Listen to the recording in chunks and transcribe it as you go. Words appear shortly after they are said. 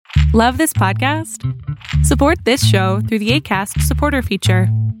Love this podcast? Support this show through the Acast supporter feature.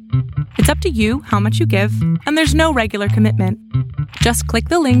 It's up to you how much you give, and there's no regular commitment. Just click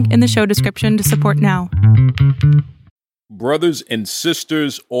the link in the show description to support now. Brothers and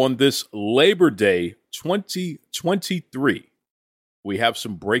sisters, on this Labor Day 2023, we have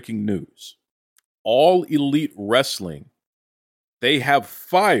some breaking news. All Elite Wrestling, they have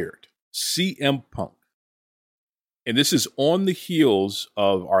fired CM Punk. And this is on the heels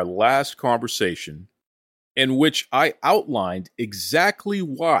of our last conversation in which I outlined exactly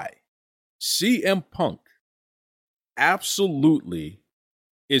why CM Punk absolutely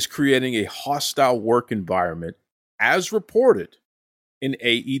is creating a hostile work environment as reported in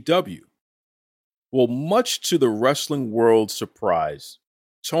AEW. Well, much to the wrestling world's surprise,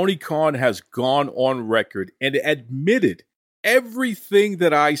 Tony Khan has gone on record and admitted everything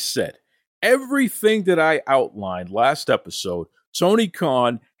that I said. Everything that I outlined last episode, Tony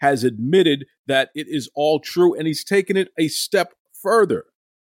Khan has admitted that it is all true, and he's taken it a step further.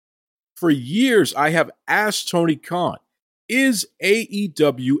 For years, I have asked Tony Khan, is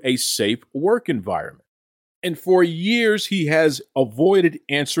AEW a safe work environment? And for years, he has avoided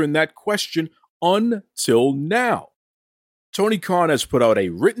answering that question until now. Tony Khan has put out a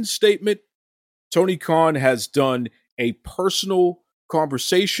written statement. Tony Khan has done a personal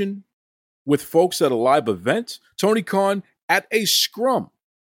conversation with folks at a live event. Tony Khan at a scrum.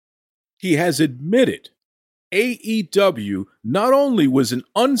 He has admitted AEW not only was an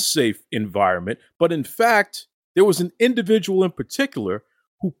unsafe environment, but in fact, there was an individual in particular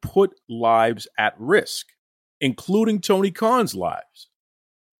who put lives at risk, including Tony Khan's lives.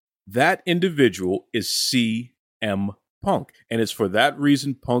 That individual is CM Punk. And it's for that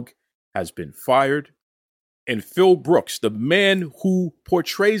reason Punk has been fired. And Phil Brooks, the man who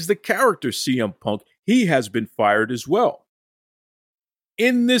portrays the character CM Punk, he has been fired as well.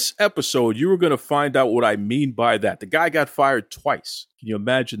 In this episode, you are going to find out what I mean by that. The guy got fired twice. Can you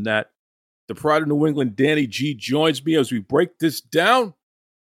imagine that? The Pride of New England, Danny G, joins me as we break this down.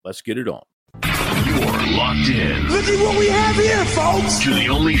 Let's get it on. You're locked in. Look at what we have here, folks. To the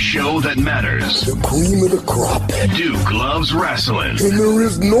only show that matters. The cream of the crop. Duke loves wrestling. And there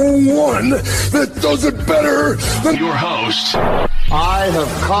is no one that does it better than your host. I have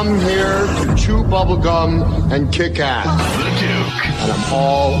come here to chew bubblegum and kick ass. The Duke. And I'm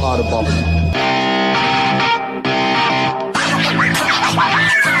all out of bubblegum.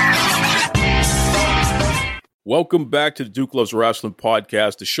 Welcome back to the Duke Loves Wrestling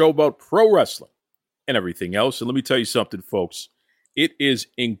podcast, the show about pro wrestling and everything else. And let me tell you something, folks. It is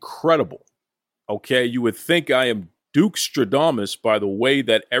incredible. Okay, you would think I am Duke Stradamus by the way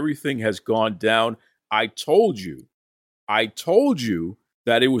that everything has gone down. I told you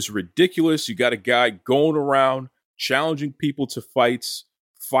that it was ridiculous. You got a guy going around challenging people to fights,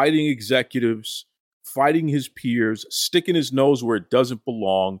 fighting executives, fighting his peers, sticking his nose where it doesn't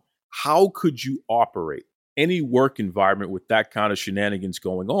belong. How could you operate any work environment with that kind of shenanigans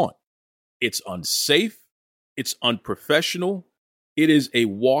going on? It's unsafe. It's unprofessional. It is a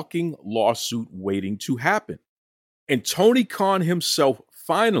walking lawsuit waiting to happen. And Tony Khan himself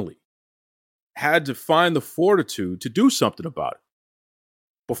finally had to find the fortitude to do something about it.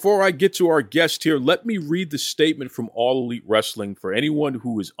 Before I get to our guest here, let me read the statement from All Elite Wrestling for anyone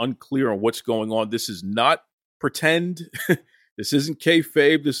who is unclear on what's going on. This is not pretend. This isn't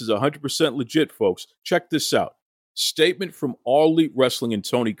kayfabe. This is 100% legit, folks. Check this out. Statement from All Elite Wrestling and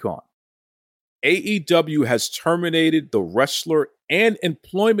Tony Khan. AEW has terminated the wrestler and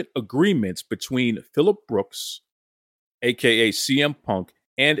employment agreements between Philip Brooks, a.k.a. CM Punk,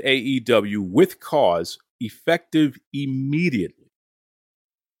 and AEW with cause effective immediately.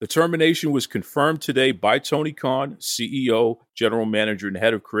 The termination was confirmed today by Tony Khan, CEO, general manager, and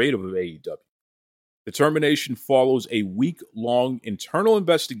head of creative of AEW. The termination follows a week-long internal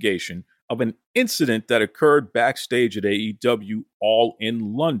investigation of an incident that occurred backstage at AEW All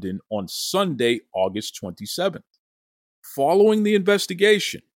in London on Sunday, August 27th. Following the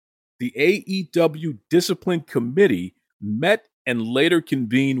investigation, the AEW Discipline Committee met and later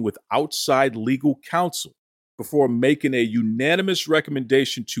convened with outside legal counsel before making a unanimous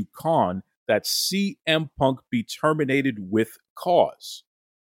recommendation to Khan that CM Punk be terminated with cause.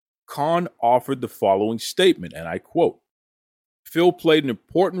 Khan offered the following statement, and I quote, "Phil played an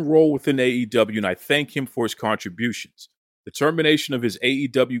important role within AEW, and I thank him for his contributions. The termination of his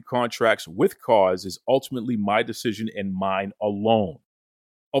AEW contracts with cause is ultimately my decision and mine alone.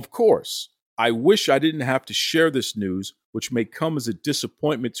 Of course, I wish I didn't have to share this news, which may come as a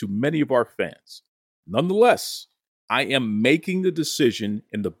disappointment to many of our fans. Nonetheless, I am making the decision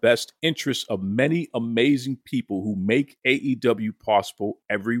in the best interest of many amazing people who make AEW possible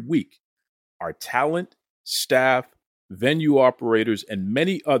every week. Our talent, staff, venue operators, and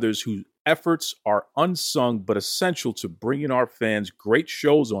many others whose efforts are unsung but essential to bringing our fans great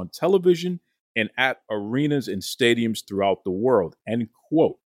shows on television and at arenas and stadiums throughout the world. End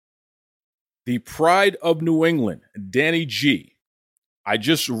quote. The pride of New England, Danny G. I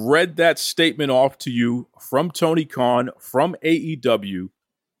just read that statement off to you from Tony Khan, from AEW.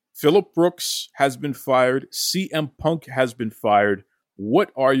 Phillip Brooks has been fired. CM Punk has been fired.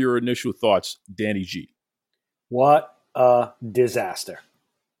 What are your initial thoughts, Danny G? What a disaster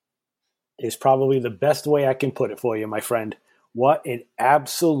is probably the best way I can put it for you, my friend. What an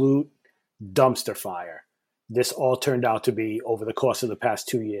absolute dumpster fire this all turned out to be over the course of the past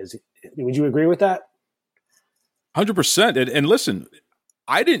 2 years. Would you agree with that? 100%. And listen,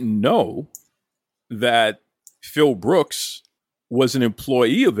 I didn't know that Phil Brooks was an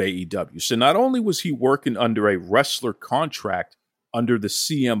employee of AEW. So not only was he working under a wrestler contract under the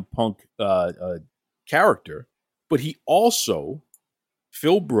CM Punk character, but he also,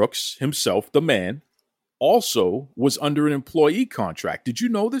 Phil Brooks himself, the man, also was under an employee contract. Did you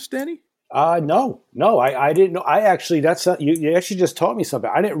know this, Danny? No, I didn't know. I actually, you actually just taught me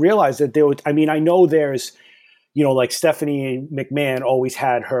something. I didn't realize that there would, I mean, I know there's, like Stephanie McMahon always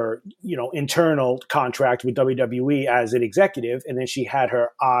had her, internal contract with WWE as an executive, and then she had her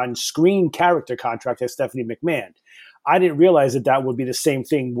on-screen character contract as Stephanie McMahon. I didn't realize that would be the same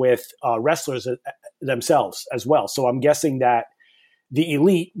thing with wrestlers themselves as well. So I'm guessing that the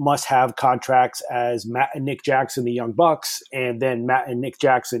Elite must have contracts as Matt and Nick Jackson, the Young Bucks, and then Matt and Nick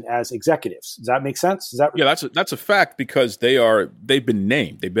Jackson as executives. Does that make sense? Yeah, that's a fact because they've been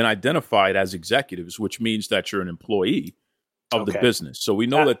named, they've been identified as executives, which means that you're an employee of the business. So we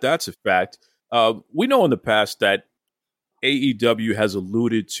know that that's a fact. We know in the past that AEW has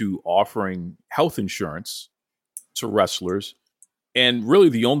alluded to offering health insurance to wrestlers, and really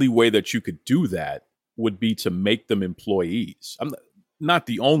the only way that you could do that would be to make them employees. Not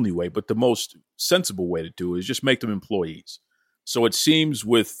the only way, but the most sensible way to do it is just make them employees. So it seems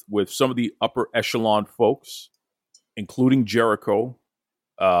with some of the upper echelon folks, including Jericho,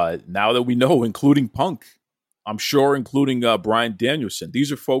 now that we know, including Punk, I'm sure, including Bryan Danielson,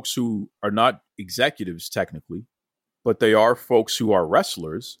 these are folks who are not executives technically, but they are folks who are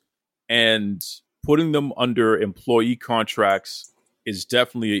wrestlers, and putting them under employee contracts is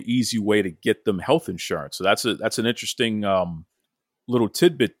definitely an easy way to get them health insurance. So that's an interesting little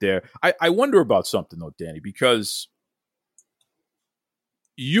tidbit there. I wonder about something though, Danny, because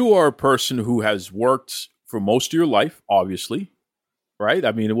you are a person who has worked for most of your life, obviously, right?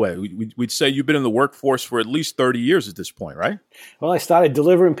 I mean, we'd say you've been in the workforce for at least 30 years at this point, right? Well, I started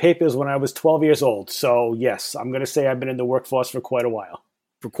delivering papers when I was 12 years old. So yes, I'm going to say I've been in the workforce for quite a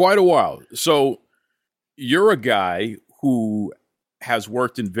while. So you're a guy who has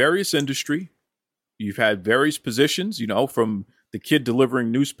worked in various industry. You've had various positions, from the kid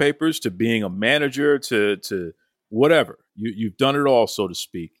delivering newspapers to being a manager to whatever. You've done it all, so to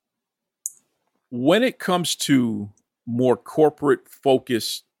speak. When it comes to more corporate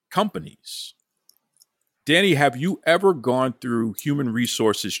focused companies, Danny, have you ever gone through human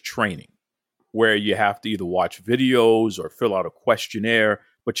resources training where you have to either watch videos or fill out a questionnaire,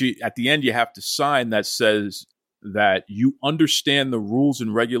 but at the end you have to sign that says that you understand the rules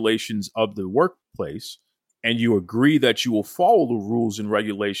and regulations of the workplace and you agree that you will follow the rules and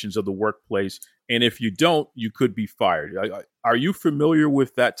regulations of the workplace, and if you don't, you could be fired? Are you familiar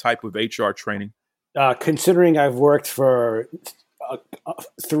with that type of HR training? Considering I've worked for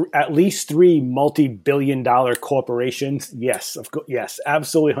at least 3 multi-billion-dollar corporations, yes, yes,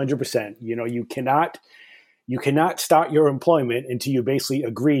 absolutely, 100%. You cannot start your employment until you basically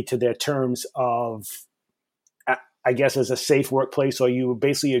agree to their terms of, I guess, as a safe workplace, or you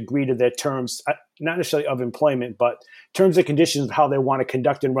basically agree to their terms, not necessarily of employment, but terms and conditions of how they want to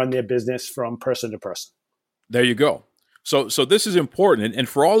conduct and run their business from person to person. There you go. So this is important. And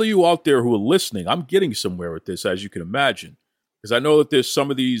for all of you out there who are listening, I'm getting somewhere with this, as you can imagine, because I know that there's some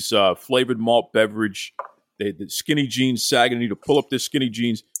of these flavored malt beverage, the skinny jeans sagging, need to pull up their skinny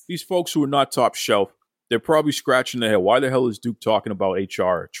jeans. These folks who are not top shelf, they're probably scratching their head. Why the hell is Duke talking about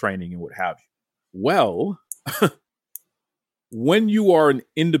HR training and what have you? Well, when you are an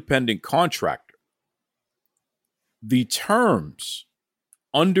independent contractor, the terms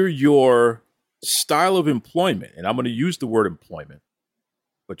under your style of employment, and I'm going to use the word employment,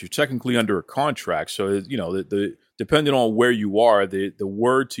 but you're technically under a contract. So, depending on where you are, the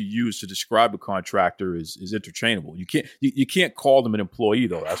word to use to describe a contractor is interchangeable. You can't call them an employee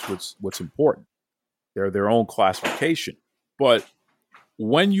though. That's what's important. They're their own classification. But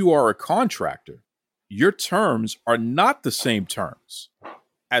when you are a contractor, your terms are not the same terms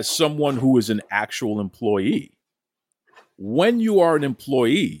as someone who is an actual employee. When you are an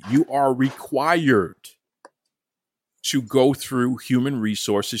employee, you are required to go through human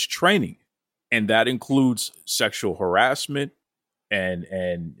resources training. And that includes sexual harassment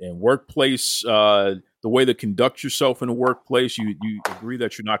and workplace, the way to conduct yourself in a workplace. You agree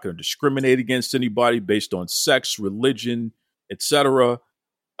that you're not going to discriminate against anybody based on sex, religion, etc.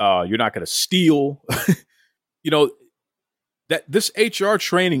 You're not going to steal. That this HR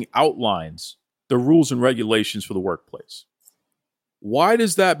training outlines the rules and regulations for the workplace. Why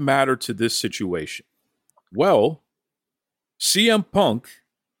does that matter to this situation? Well, CM Punk,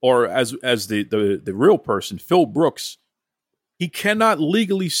 or as the real person, Phil Brooks, he cannot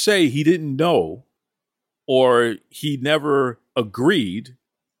legally say he didn't know or he never agreed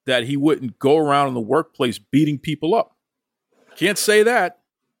that he wouldn't go around in the workplace beating people up. Can't say that.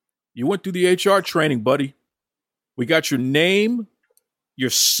 You went through the HR training, buddy. We got your name,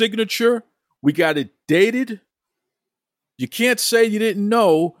 your signature. We got it dated. You can't say you didn't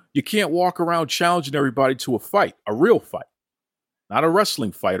know. You can't walk around challenging everybody to a fight, a real fight, not a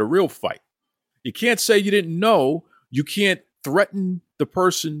wrestling fight, a real fight. You can't say you didn't know. You can't threaten the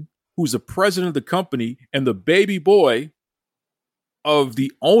person who's the president of the company and the baby boy of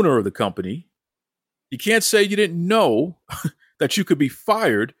the owner of the company. You can't say you didn't know that you could be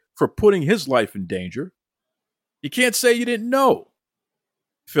fired for putting his life in danger. You can't say you didn't know.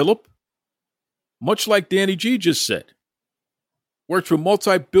 Philip, much like Danny G just said, worked for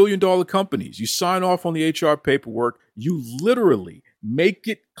multi-billion-dollar companies. You sign off on the HR paperwork. You literally make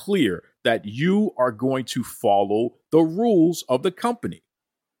it clear that you are going to follow the rules of the company.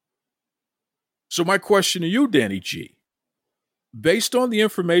 So my question to you, Danny G, based on the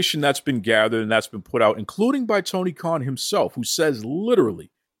information that's been gathered and that's been put out, including by Tony Khan himself, who says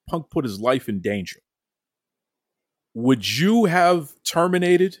literally Punk put his life in danger, would you have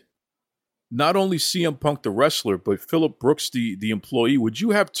terminated not only CM Punk, the wrestler, but Philip Brooks, the employee? Would you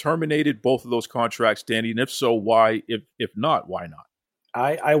have terminated both of those contracts, Danny? And if so, why? If not, why not?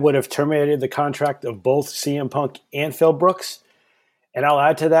 I would have terminated the contract of both CM Punk and Phil Brooks. And I'll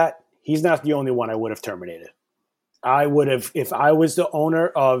add to that, he's not the only one I would have terminated. I would have, if I was the owner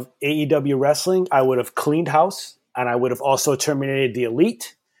of AEW Wrestling, I would have cleaned house, and I would have also terminated the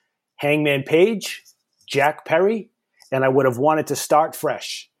Elite, Hangman Page, Jack Perry, and I would have wanted to start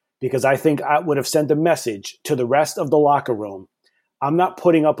fresh because I think I would have sent a message to the rest of the locker room. I'm not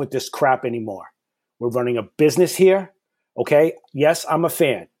putting up with this crap anymore. We're running a business here, okay? Yes, I'm a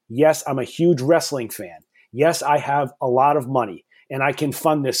fan. Yes, I'm a huge wrestling fan. Yes, I have a lot of money, and I can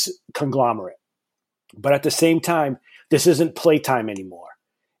fund this conglomerate. But at the same time, this isn't playtime anymore.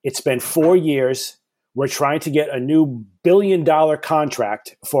 It's been 4 years. We're trying to get a new billion-dollar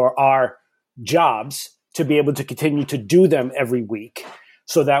contract for our jobs to be able to continue to do them every week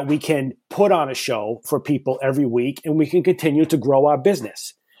so that we can put on a show for people every week and we can continue to grow our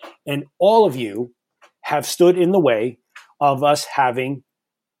business. And all of you have stood in the way of us having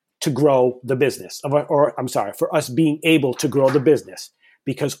to grow the business, for us being able to grow the business,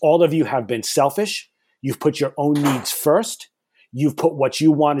 because all of you have been selfish. You've put your own needs first. You've put what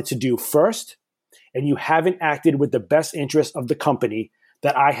you wanted to do first, and you haven't acted with the best interest of the company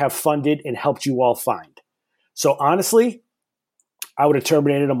that I have funded and helped you all find. So honestly, I would have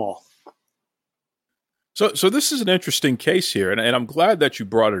terminated them all. So this is an interesting case here, and I'm glad that you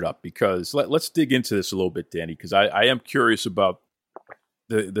brought it up because let's dig into this a little bit, Danny, because I am curious about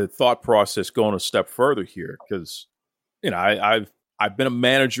the thought process going a step further here, because I've been a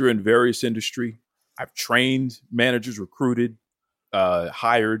manager in various industry. I've trained managers, recruited,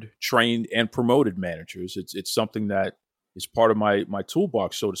 hired, trained, and promoted managers. It's something that is part of my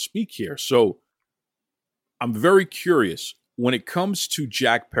toolbox, so to speak here. So I'm very curious when it comes to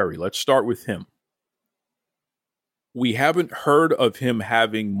Jack Perry. Let's start with him. We haven't heard of him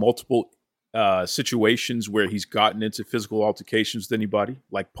having multiple situations where he's gotten into physical altercations with anybody,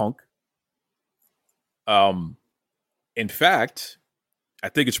 like Punk. In fact, I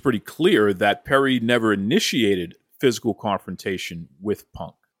think it's pretty clear that Perry never initiated physical confrontation with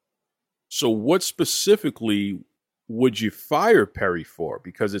Punk. So what specifically would you fire Perry for?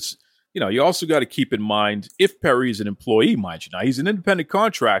 Because it's, you also got to keep in mind, if Perry is an employee, mind you, now he's an independent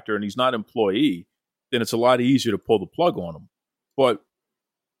contractor and he's not an employee, then it's a lot easier to pull the plug on him. But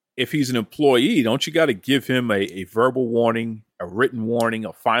if he's an employee, don't you got to give him a verbal warning, a written warning,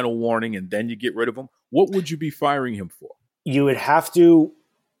 a final warning, and then you get rid of him? What would you be firing him for? You would have to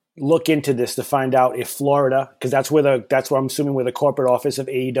look into this to find out if Florida, because that's where I'm assuming where the corporate office of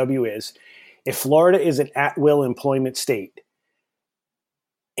AEW is, If Florida is an at-will employment state,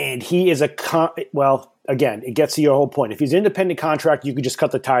 and he is again, it gets to your whole point. If he's an independent contractor, you could just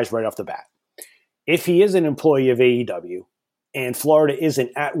cut the ties right off the bat. If he is an employee of AEW, and Florida is an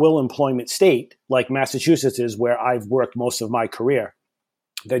at-will employment state, like Massachusetts is, where I've worked most of my career,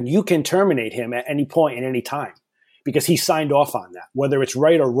 then you can terminate him at any point and any time because he signed off on that, whether it's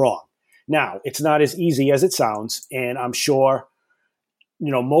right or wrong. Now, it's not as easy as it sounds, and I'm sure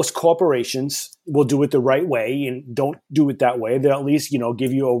most corporations will do it the right way and don't do it that way. They'll at least,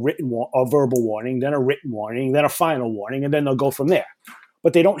 give you a verbal warning, then a written warning, then a final warning, and then they'll go from there.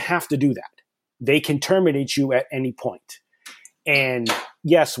 But they don't have to do that. They can terminate you at any point. And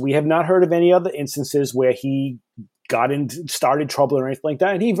yes, we have not heard of any other instances where he started trouble or anything like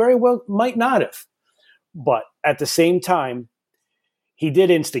that. And he very well might not have. But at the same time, he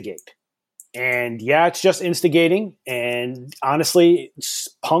did instigate. And yeah, it's just instigating. And honestly,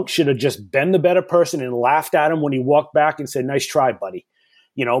 Punk should have just been the better person and laughed at him when he walked back and said, "Nice try, buddy."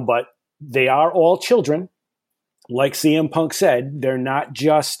 But they are all children. Like CM Punk said, they're not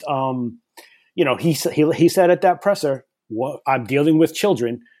just, he said at that presser, "Well, I'm dealing with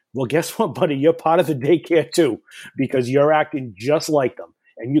children." Well, guess what, buddy? You're part of the daycare too, because you're acting just like them.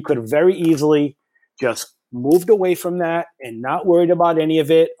 And you could have very easily just moved away from that and not worried about any of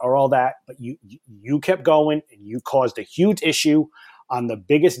it or all that. But you kept going and you caused a huge issue on the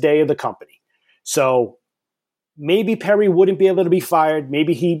biggest day of the company. So maybe Perry wouldn't be able to be fired.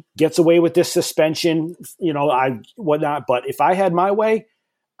 Maybe he gets away with this suspension, whatnot. But if I had my way,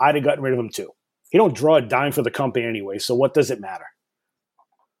 I'd have gotten rid of him too. He don't draw a dime for the company anyway, so what does it matter?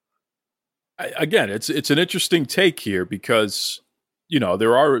 Again, it's an interesting take here because,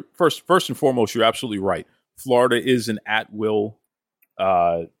 there are, first and foremost, you're absolutely right. Florida is an at-will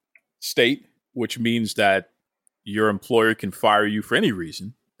state, which means that your employer can fire you for any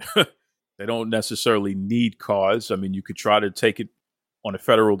reason. They don't necessarily need cause. I mean, you could try to take it on a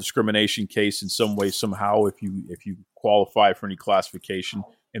federal discrimination case in some way, somehow, if you qualify for any classification.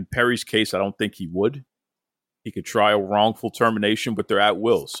 In Perry's case, I don't think he would. He could try a wrongful termination, but they're at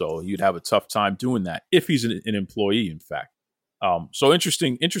will, so he'd have a tough time doing that if he's an employee, in fact. So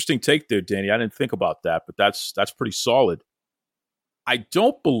interesting take there, Danny. I didn't think about that, but that's pretty solid. I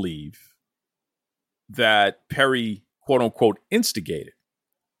don't believe that Perry, quote unquote, instigated.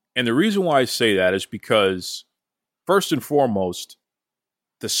 And the reason why I say that is because, first and foremost,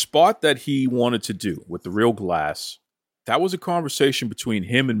 the spot that he wanted to do with the real glass, that was a conversation between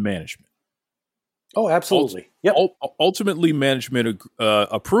him and management. Oh, absolutely. Yep. Ultimately, management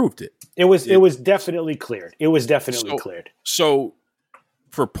approved it. It was definitely cleared. It was definitely cleared. So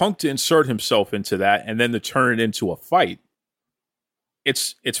for Punk to insert himself into that and then to turn it into a fight,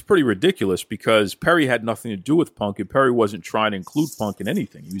 it's pretty ridiculous because Perry had nothing to do with Punk and Perry wasn't trying to include Punk in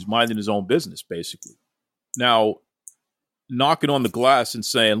anything. He was minding his own business, basically. Now, knocking on the glass and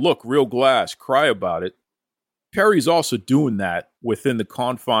saying, "Look, real glass, cry about it." Perry's also doing that within the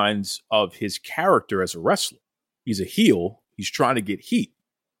confines of his character as a wrestler. He's a heel. He's trying to get heat.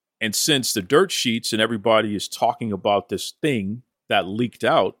 And since the dirt sheets and everybody is talking about this thing that leaked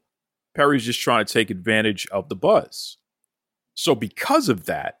out, Perry's just trying to take advantage of the buzz. So because of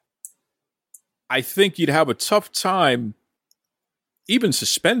that, I think you'd have a tough time even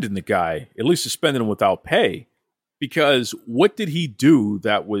suspending the guy, at least suspending him without pay, because what did he do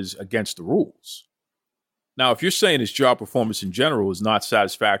that was against the rules? Now, if you're saying his job performance in general is not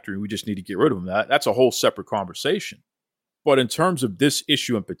satisfactory, we just need to get rid of him, that's a whole separate conversation. But in terms of this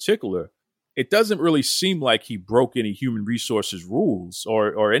issue in particular, it doesn't really seem like he broke any human resources rules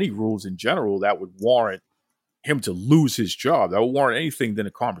or any rules in general that would warrant him to lose his job. That would warrant anything than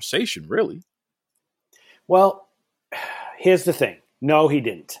a conversation, really. Well, here's the thing. No, he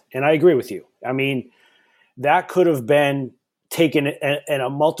didn't. And I agree with you. I mean, that could have been taken in a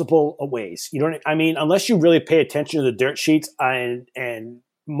multiple ways. Unless you really pay attention to the dirt sheets, and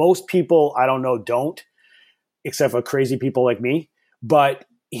most people, I don't know, don't, except for crazy people like me. But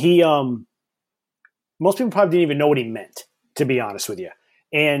he, most people probably didn't even know what he meant, to be honest with you.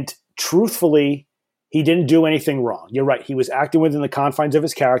 And truthfully, he didn't do anything wrong. You're right. He was acting within the confines of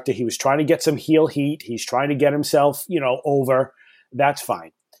his character. He was trying to get some heel heat. He's trying to get himself, over. That's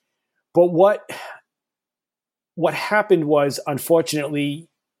fine. But what happened was, unfortunately,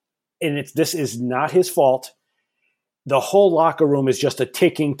 and this is not his fault, the whole locker room is just a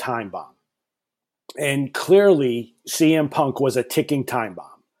ticking time bomb. And clearly, CM Punk was a ticking time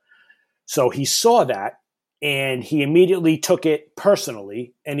bomb. So he saw that, and he immediately took it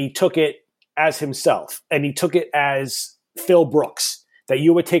personally, and he took it as himself, and he took it as Phil Brooks, that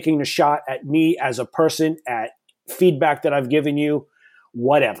you were taking a shot at me as a person, at feedback that I've given you,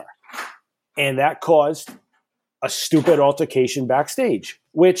 whatever. And that caused a stupid altercation backstage,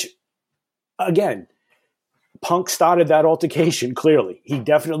 which, again, Punk started that altercation. Clearly, he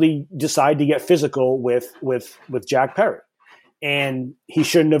definitely decided to get physical with Jack Perry, and he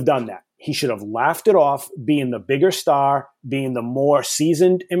shouldn't have done that. He should have laughed it off, being the bigger star, being the more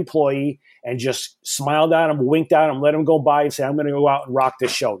seasoned employee, and just smiled at him, winked at him, let him go by, and say, "I'm going to go out and rock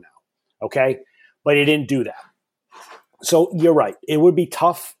this show now." Okay, but he didn't do that. So you're right. It would be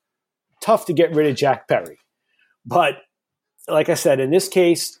tough to get rid of Jack Perry, but like I said, in this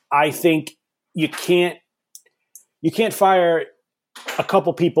case, I think you can't fire a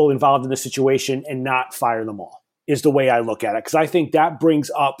couple people involved in the situation and not fire them all, is the way I look at it. Because I think that brings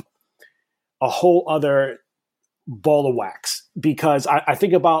up a whole other ball of wax. Because I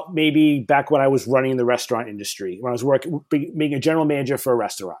think about maybe back when I was running in the restaurant industry, when I was being a general manager for a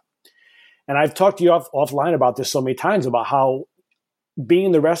restaurant. And I've talked to you offline about this so many times, about how being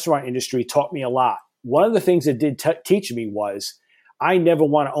in the restaurant industry taught me a lot. One of the things it did teach me was I never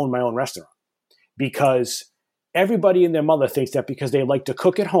want to own my own restaurant, because everybody and their mother thinks that because they like to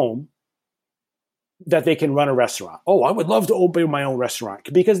cook at home, that they can run a restaurant. Oh, I would love to open my own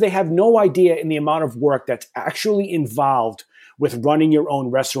restaurant, because they have no idea in the amount of work that's actually involved with running your own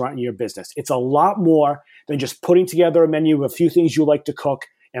restaurant in your business. It's a lot more than just putting together a menu of a few things you like to cook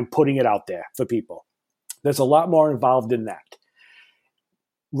and putting it out there for people. There's a lot more involved in that.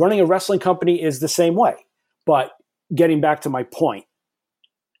 Running a wrestling company is the same way. But getting back to my point,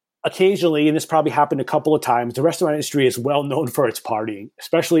 occasionally, and this probably happened a couple of times, the restaurant industry is well known for its partying,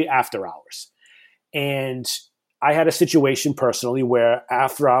 especially after hours. And I had a situation personally where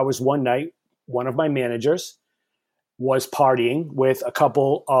after hours one night, one of my managers was partying with a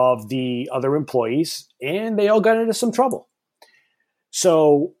couple of the other employees, and they all got into some trouble.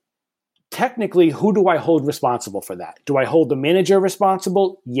 So technically, who do I hold responsible for that? Do I hold the manager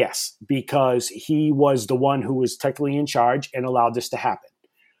responsible? Yes, because he was the one who was technically in charge and allowed this to happen.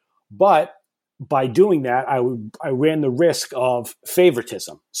 But by doing that, I ran the risk of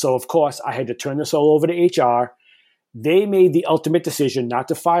favoritism. So, of course, I had to turn this all over to HR. They made the ultimate decision not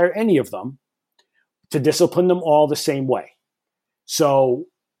to fire any of them, to discipline them all the same way. So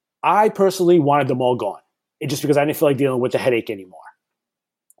I personally wanted them all gone, just because I didn't feel like dealing with the headache anymore.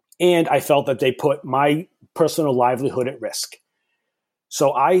 And I felt that they put my personal livelihood at risk.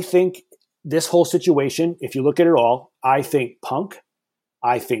 So I think this whole situation, if you look at it all, I think Punk,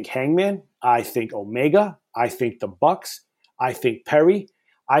 I think Hangman, I think Omega, I think the Bucks, I think Perry,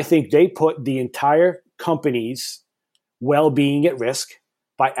 I think they put the entire company's well-being at risk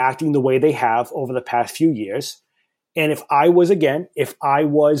by acting the way they have over the past few years. And if I was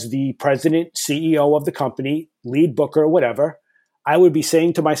the president, CEO of the company, lead booker, whatever, I would be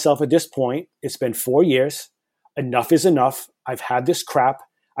saying to myself at this point, it's been 4 years. Enough is enough. I've had this crap.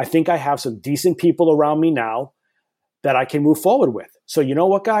 I think I have some decent people around me now that I can move forward with. So you know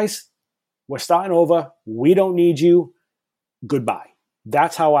what, guys? We're starting over. We don't need you. Goodbye.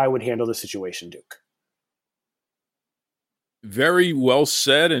 That's how I would handle the situation, Duke. Very well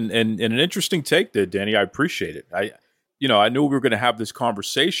said, and an interesting take there, Danny. I appreciate it. I knew we were going to have this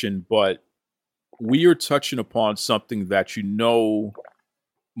conversation, but we are touching upon something that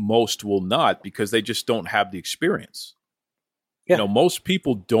most will not, because they just don't have the experience. Yeah. Most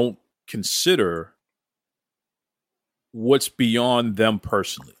people don't consider what's beyond them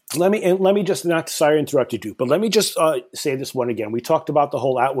personally. Let me just, not sorry to interrupt you, Duke, but let me just say this one again. We talked about the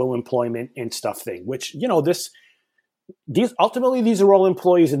whole at-will employment and stuff thing, which, these are all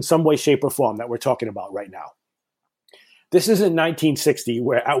employees in some way, shape, or form that we're talking about right now. This isn't 1960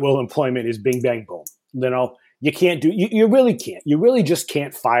 where at-will employment is bing, bang, boom. You can't you really can't. You really just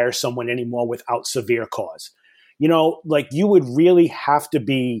can't fire someone anymore without severe cause. You would really have to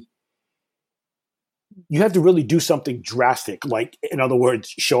really do something drastic. Like, in other words,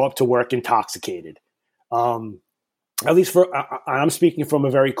 show up to work intoxicated. At least I'm speaking from a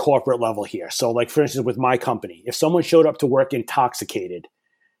very corporate level here. So, like, for instance, with my company, if someone showed up to work intoxicated,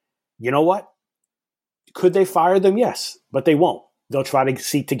 you know what? Could they fire them? Yes, but they won't. They'll try to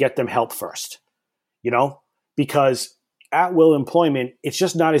seek to get them help first, because at-will employment, it's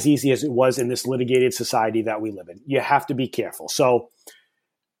just not as easy as it was in this litigated society that we live in. You have to be careful. So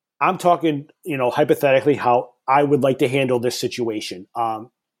I'm talking, hypothetically, how I would like to handle this situation.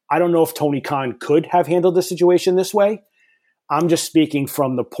 I don't know if Tony Khan could have handled the situation this way. I'm just speaking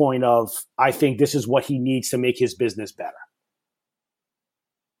from the point of, I think this is what he needs to make his business better.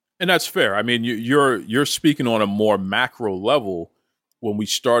 And that's fair. I mean, you're speaking on a more macro level when we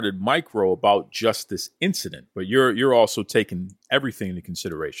started micro about just this incident, but you're also taking everything into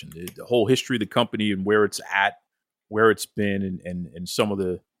consideration, the whole history of the company and where it's at, where it's been, and some of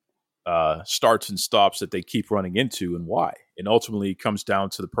the starts and stops that they keep running into and why. And ultimately it comes down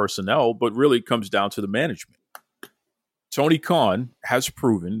to the personnel, but really it comes down to the management. Tony Khan has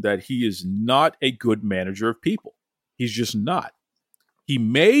proven that he is not a good manager of people. He's just not. He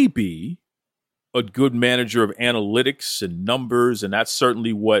may be a good manager of analytics and numbers, and that's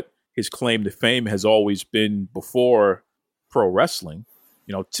certainly what his claim to fame has always been before pro wrestling.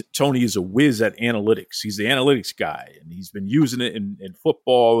 You know, Tony is a whiz at analytics. He's the analytics guy, and he's been using it in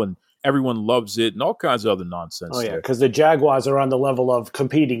football, and everyone loves it, and all kinds of other nonsense. Oh, yeah, because the Jaguars are on the level of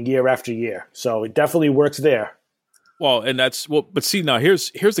competing year after year. So it definitely works there. Well, and but see, now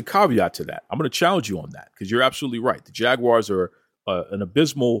here's the caveat to that. I'm going to challenge you on that because you're absolutely right. The Jaguars are an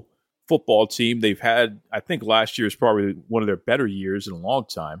abysmal football team. They've had, I think last year is probably one of their better years in a long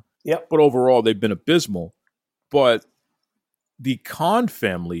time. Yep. But overall, they've been abysmal. But the Khan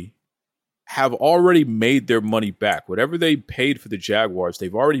family have already made their money back. Whatever they paid for the Jaguars,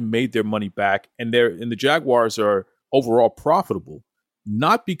 they've already made their money back, and the Jaguars are overall profitable,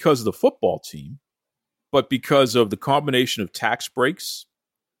 not because of the football team, but because of the combination of tax breaks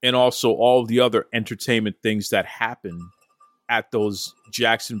and also all of the other entertainment things that happen at those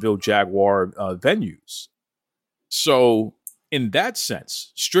Jacksonville Jaguar venues. So in that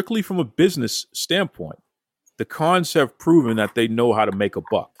sense, strictly from a business standpoint, the Khans have proven that they know how to make a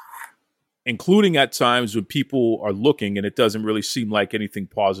buck, including at times when people are looking and it doesn't really seem like anything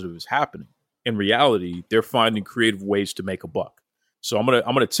positive is happening. In reality, they're finding creative ways to make a buck. So I'm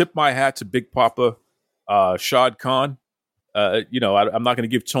gonna tip my hat to Big Papa Shad Khan. I'm not going to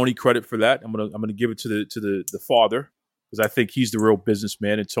give Tony credit for that. I'm gonna give it to the father, because I think he's the real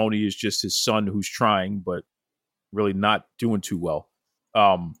businessman, and Tony is just his son who's trying, but really not doing too well.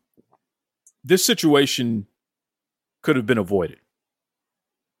 This situation could have been avoided.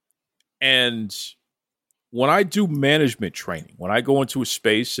 And when I do management training, when I go into a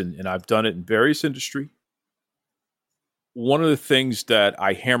space, and I've done it in various industry, one of the things that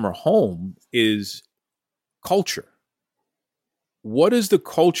I hammer home is culture. What is the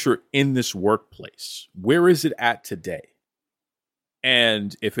culture in this workplace? Where is it at today?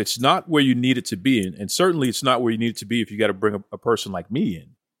 And if it's not where you need it to be, and certainly it's not where you need it to be if you got to bring a person like me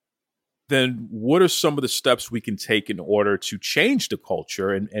in, then what are some of the steps we can take in order to change the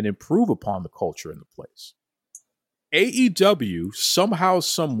culture and improve upon the culture in the place? AEW somehow,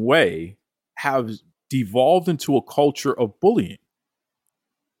 some way, have devolved into a culture of bullying.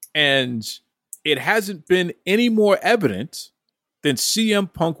 And it hasn't been any more evident than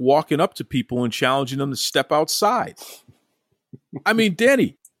CM Punk walking up to people and challenging them to step outside. I mean,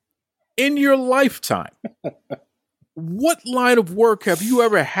 Danny, in your lifetime, what line of work have you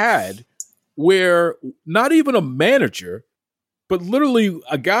ever had where not even a manager, but literally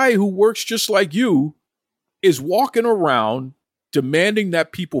a guy who works just like you is walking around demanding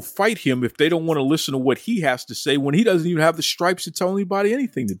that people fight him if they don't want to listen to what he has to say when he doesn't even have the stripes to tell anybody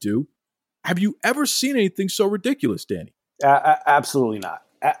anything to do? Have you ever seen anything so ridiculous, Danny? Absolutely not.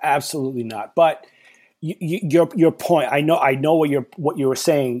 Absolutely not. But your point, I know what you were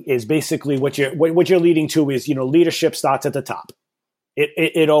saying is basically what you're leading to is, leadership starts at the top.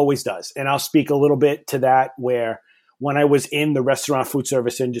 It always does. And I'll speak a little bit to that, where when I was in the restaurant food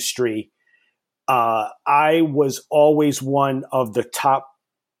service industry, I was always one of the top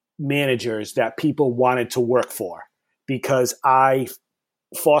managers that people wanted to work for, because I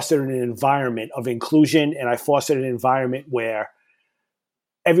fostered an environment of inclusion, and I fostered an environment where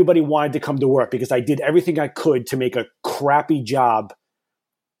everybody wanted to come to work, because I did everything I could to make a crappy job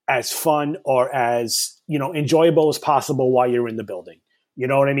as fun or as, enjoyable as possible while you're in the building. You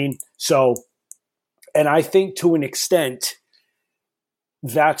know what I mean? So, and I think to an extent,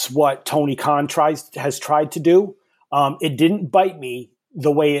 that's what Tony Khan has tried to do. It didn't bite me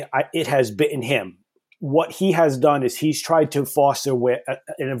the way it has bitten him. What he has done is he's tried to foster an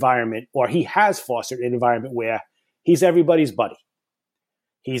environment, or he has fostered an environment where he's everybody's buddy.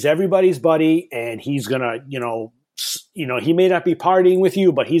 He's everybody's buddy, and he's going to, he may not be partying with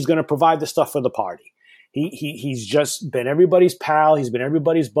you, but he's going to provide the stuff for the party. He's just been everybody's pal. He's been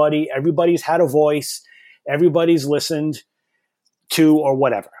everybody's buddy. Everybody's had a voice. Everybody's listened to, or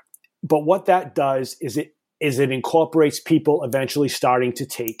whatever. But what that does is it incorporates people eventually starting to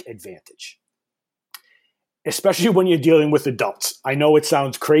take advantage, especially when you're dealing with adults. I know it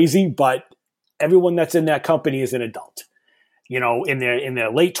sounds crazy, but everyone that's in that company is an adult. In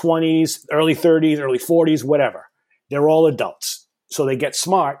their late 20s, early 30s, early 40s, whatever. They're all adults. So they get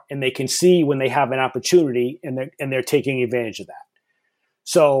smart, and they can see when they have an opportunity, and they're taking advantage of that.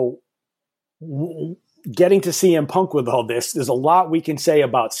 So getting to CM Punk with all this, there's a lot we can say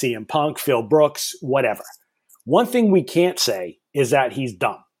about CM Punk, Phil Brooks, whatever. One thing we can't say is that he's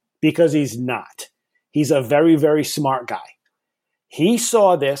dumb. because he's not. He's a very, very smart guy. He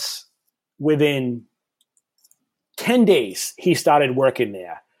saw this within 10 days. He started working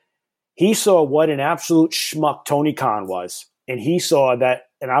there. He saw what an absolute schmuck Tony Khan was, and he saw that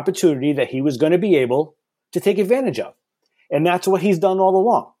an opportunity that he was going to be able to take advantage of. And that's what he's done all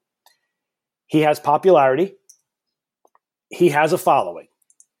along. He has popularity. He has a following,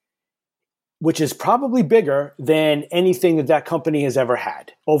 which is probably bigger than anything that company has ever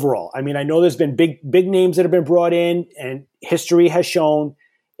had overall. I mean, I know there's been big names that have been brought in, and history has shown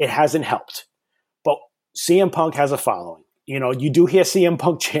it hasn't helped. But CM Punk has a following. You know, you do hear CM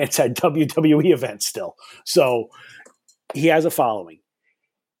Punk chants at WWE events still. So he has a following.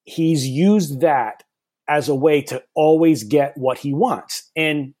 He's used that as a way to always get what he wants.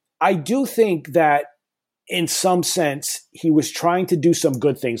 And I do think that in some sense, he was trying to do some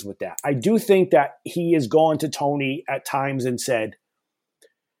good things with that. I do think that he has gone to Tony at times and said,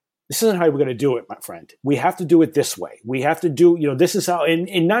 this isn't how we're going to do it, my friend. We have to do it this way. We have to do, this is how,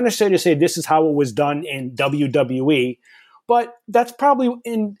 and not necessarily to say this is how it was done in WWE, but that's probably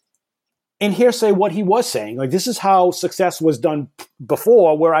in hearsay what he was saying. Like, this is how success was done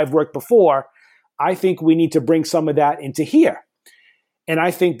before, where I've worked before. I think we need to bring some of that into here. And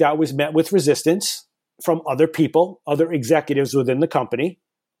I think that was met with resistance from other people, other executives within the company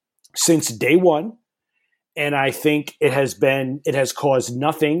since day one. And I think it has caused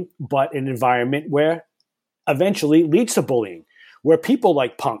nothing but an environment where eventually leads to bullying, where people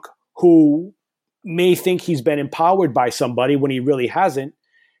like Punk, who may think he's been empowered by somebody when he really hasn't,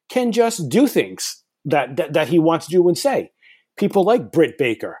 can just do things that he wants to do and say. People like Britt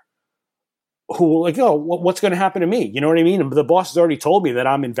Baker, who like, oh, what's going to happen to me? You know what I mean? The boss has already told me that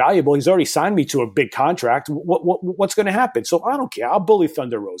I'm invaluable. He's already signed me to a big contract. What's going to happen? So I don't care. I'll bully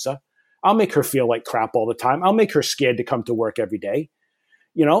Thunder Rosa. I'll make her feel like crap all the time. I'll make her scared to come to work every day.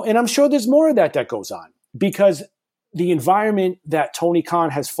 And I'm sure there's more of that goes on, because the environment that Tony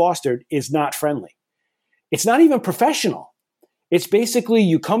Khan has fostered is not friendly. It's not even professional. It's basically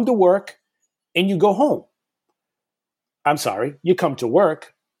you come to work and you go home. I'm sorry, you come to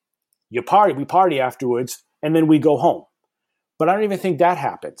work, we party afterwards, and then we go home. But I don't even think that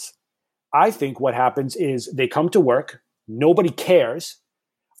happens. I think what happens is they come to work, nobody cares.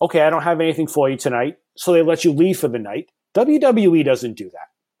 Okay, I don't have anything for you tonight, so they let you leave for the night. WWE doesn't do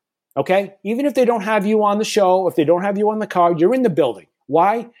that. Okay? Even if they don't have you on the show, if they don't have you on the card, you're in the building.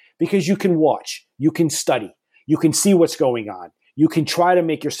 Why? Because you can watch, you can study, you can see what's going on. You can try to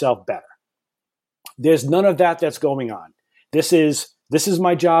make yourself better. There's none of that that's going on. This is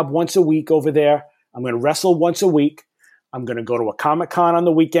my job once a week over there. I'm going to wrestle once a week. I'm going to go to a Comic-Con on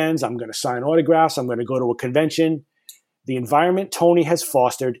the weekends. I'm going to sign autographs. I'm going to go to a convention. The environment Tony has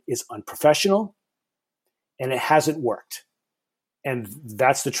fostered is unprofessional, and it hasn't worked. And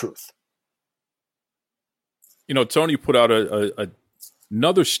that's the truth. Tony put out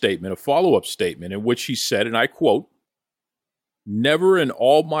another statement, a follow-up statement, in which he said, and I quote, "Never in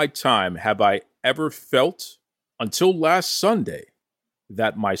all my time have I ever felt, until last Sunday,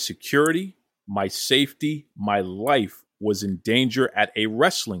 that my security, my safety, my life was in danger at a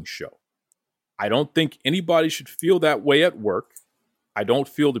wrestling show. I don't think anybody should feel that way at work. I don't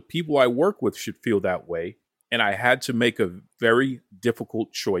feel the people I work with should feel that way. And I had to make a very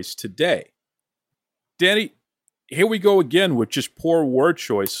difficult choice today." Danny, here we go again with just poor word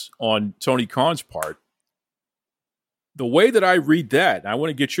choice on Tony Khan's part. The way that I read that, and I want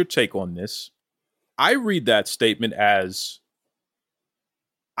to get your take on this, I read that statement as,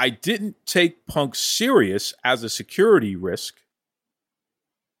 I didn't take Punk serious as a security risk,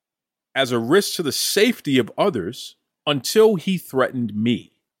 as a risk to the safety of others, until he threatened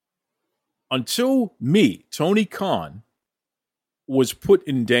me. Until me, Tony Khan, was put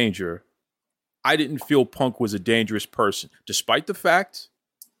in danger, I didn't feel Punk was a dangerous person, despite the fact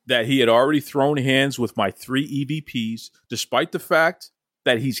that he had already thrown hands with my 3 EVPs, despite the fact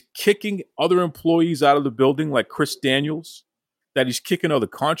that he's kicking other employees out of the building like Chris Daniels, that he's kicking other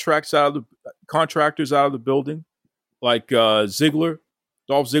contractors out of the building, like Ziggler,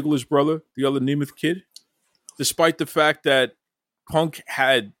 Dolph Ziggler's brother, the other Nemeth kid, despite the fact that Punk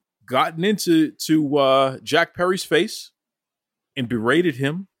had gotten into Jack Perry's face and berated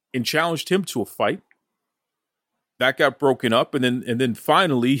him and challenged him to a fight. That got broken up, and then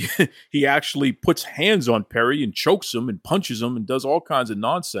finally he actually puts hands on Perry and chokes him and punches him and does all kinds of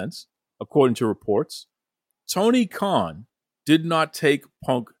nonsense, according to reports. Tony Khan did not take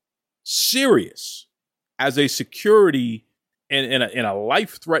Punk serious as a security and a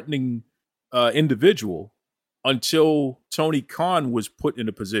life-threatening individual until Tony Khan was put in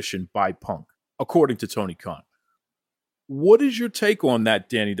a position by Punk, according to Tony Khan. What is your take on that,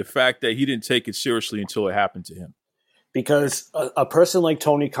 Danny? The fact that he didn't take it seriously until it happened to him? Because a person like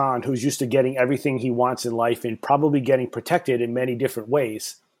Tony Khan, who's used to getting everything he wants in life and probably getting protected in many different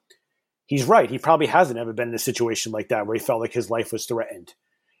ways, he's right. He probably hasn't ever been in a situation like that where he felt like his life was threatened.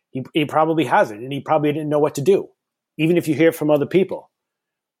 He probably hasn't, and he probably didn't know what to do, even if you hear it from other people.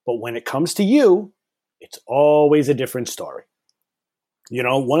 But when it comes to you, it's always a different story. You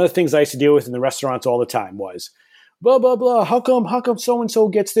know, one of the things I used to deal with in the restaurants all the time was, blah, blah, blah, how come so-and-so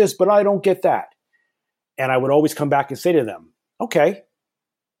gets this, but I don't get that? And I would always come back and say to them, okay,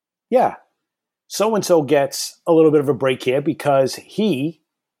 yeah, so-and-so gets a little bit of a break here because he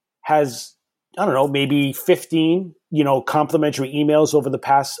has, I don't know, maybe 15, complimentary emails over the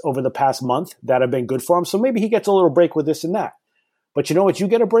past month that have been good for him. So maybe he gets a little break with this and that. But you know what you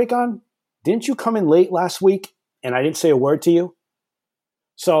get a break on? Didn't you come in late last week and I didn't say a word to you?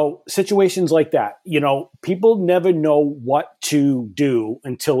 So situations like that, people never know what to do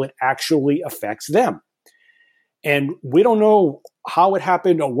until it actually affects them. And we don't know how it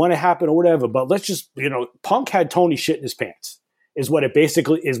happened or when it happened or whatever, but let's just, Punk had Tony shit in his pants is what it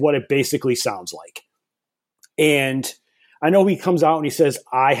basically sounds like. And I know he comes out and he says,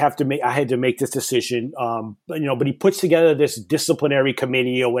 I had to make this decision. But he puts together this disciplinary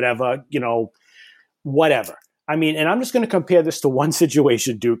committee or whatever, whatever. I mean, and I'm just going to compare this to one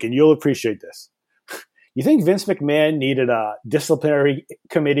situation, Duke, and you'll appreciate this. You think Vince McMahon needed a disciplinary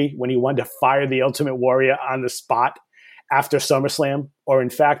committee when he wanted to fire the Ultimate Warrior on the spot after SummerSlam? Or in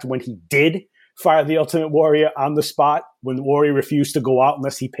fact, when he did fire the Ultimate Warrior on the spot, when the Warrior refused to go out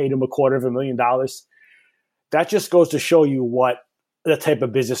unless he paid him $250,000? That just goes to show you what the type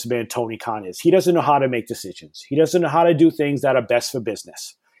of businessman Tony Khan is. He doesn't know how to make decisions. He doesn't know how to do things that are best for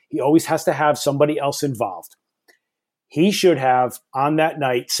business. He always has to have somebody else involved. He should have, on that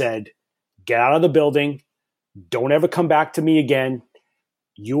night, said, get out of the building. Don't ever come back to me again.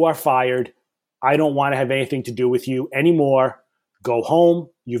 You are fired. I don't want to have anything to do with you anymore. Go home.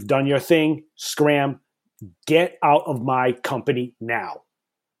 You've done your thing. Scram. Get out of my company now.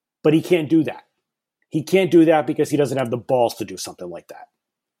 But he can't do that. He can't do that because he doesn't have the balls to do something like that.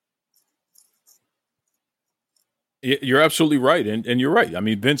 You're absolutely right. And you're right. I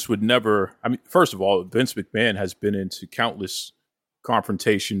mean, Vince would never, first of all, Vince McMahon has been into countless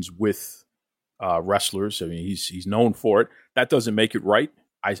confrontations with wrestlers. I mean, he's known for it. That doesn't make it right.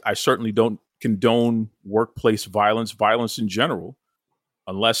 I certainly don't condone workplace violence in general,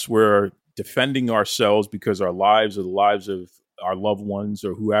 unless we're defending ourselves because our lives or the lives of our loved ones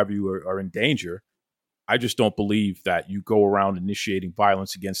or whoever you are in danger. I just don't believe that you go around initiating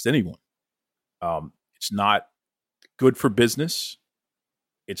violence against anyone. It's not good for business.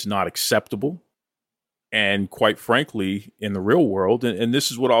 It's not acceptable. And quite frankly, in the real world, and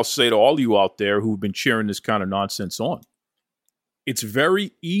this is what I'll say to all of you out there who've been cheering this kind of nonsense on, it's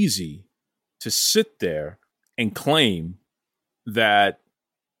very easy to sit there and claim that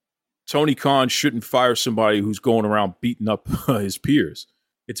Tony Khan shouldn't fire somebody who's going around beating up his peers.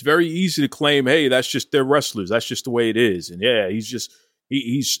 It's very easy to claim, hey, that's just they're wrestlers. That's just the way it is. And yeah, he's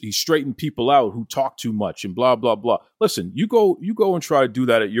straightening people out who talk too much and blah, blah, blah. Listen, you go and try to do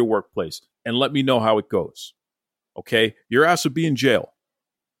that at your workplace and let me know how it goes. Okay? Your ass will be in jail.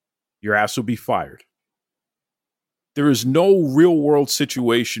 Your ass will be fired. There is no real world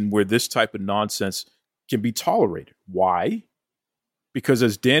situation where this type of nonsense can be tolerated. Why? Because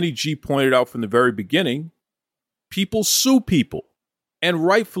as Danny G pointed out from the very beginning, people sue people. And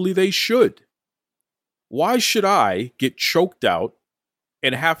rightfully they should. Why should I get choked out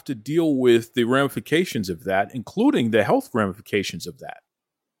and have to deal with the ramifications of that, including the health ramifications of that,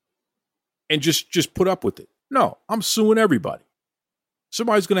 and just put up with it? No, I'm suing everybody.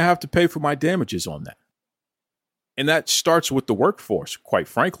 Somebody's going to have to pay for my damages on that. And that starts with the workforce, quite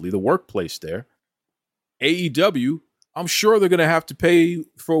frankly, the workplace there. AEW, I'm sure they're going to have to pay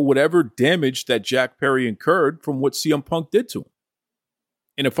for whatever damage that Jack Perry incurred from what CM Punk did to him.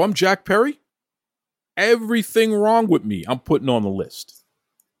 And if I'm Jack Perry, everything wrong with me, I'm putting on the list.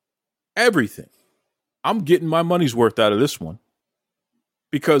 Everything. I'm getting my money's worth out of this one.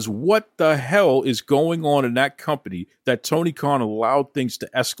 Because what the hell is going on in that company that Tony Khan allowed things to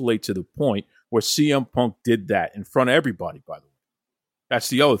escalate to the point where CM Punk did that in front of everybody, by the way? That's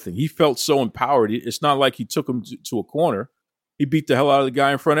the other thing. He felt so empowered. It's not like he took him to a corner. He beat the hell out of the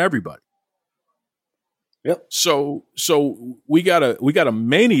guy in front of everybody. Yep. So we got a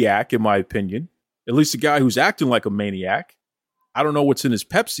maniac, in my opinion, at least a guy who's acting like a maniac. I don't know what's in his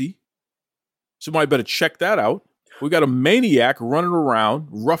Pepsi. Somebody better check that out. We got a maniac running around,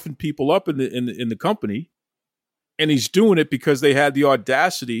 roughing people up in the company, and he's doing it because they had the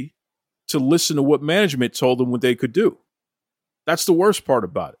audacity to listen to what management told them what they could do. That's the worst part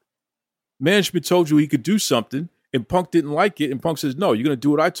about it. Management told you he could do something, and Punk didn't like it, and Punk says, no, you're going to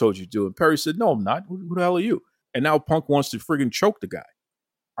do what I told you to do. And Perry said, no, I'm not. Who the hell are you? And now Punk wants to friggin' choke the guy.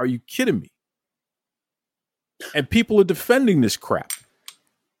 Are you kidding me? And people are defending this crap.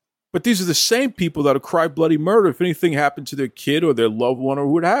 But these are the same people that'll cry bloody murder if anything happened to their kid or their loved one or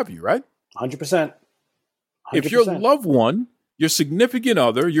what have you, right? 100%. If your loved one, your significant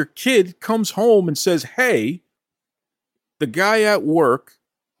other, your kid comes home and says, hey, the guy at work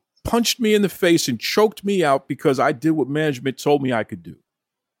punched me in the face and choked me out because I did what management told me I could do.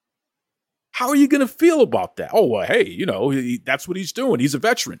 How are you going to feel about that? Oh, well, hey, that's what he's doing. He's a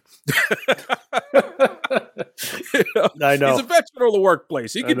veteran. I know. He's a veteran of the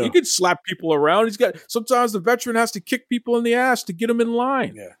workplace. He can slap people around. Sometimes the veteran has to kick people in the ass to get them in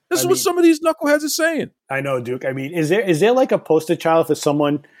line. Yeah. This is what some of these knuckleheads are saying. I know, Duke. I mean, is there like a poster child for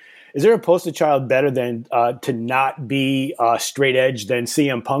someone? Is there a poster child better than to not be straight edge than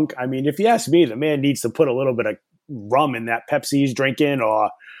CM Punk? I mean, if you ask me, the man needs to put a little bit of rum in that Pepsi he's drinking,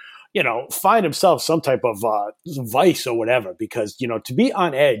 or find himself some type of vice or whatever, because, to be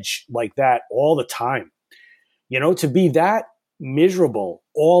on edge like that all the time, to be that miserable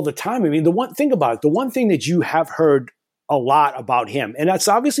all the time. I mean, the one thing that you have heard a lot about him, and that's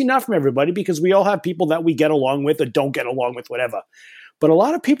obviously not from everybody, because we all have people that we get along with or don't get along with, whatever. But a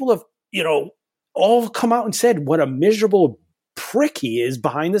lot of people have, all come out and said what a miserable prick he is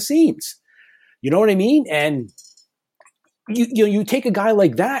behind the scenes. You know what I mean? And you take a guy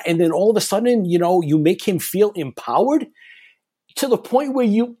like that, and then all of a sudden, you make him feel empowered to the point where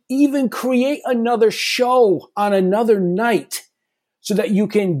you even create another show on another night so that you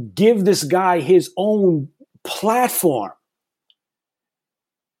can give this guy his own platform.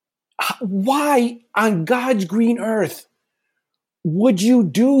 Why on God's green earth would you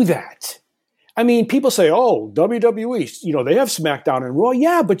do that? I mean, people say, "Oh, WWE, they have SmackDown and Raw."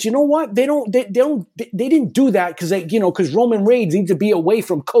 Yeah, but you know what? They didn't do that because Roman Reigns needs to be away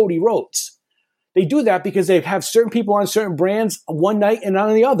from Cody Rhodes. They do that because they have certain people on certain brands one night and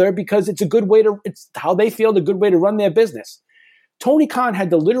on the other, because it's how they feel, the good way to run their business. Tony Khan had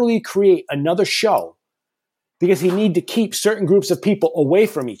to literally create another show because he needed to keep certain groups of people away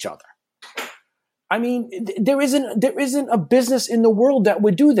from each other. I mean, there isn't a business in the world that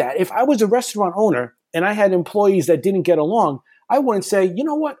would do that. If I was a restaurant owner and I had employees that didn't get along, I wouldn't say, you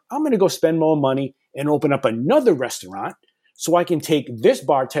know what, I'm going to go spend more money and open up another restaurant so I can take this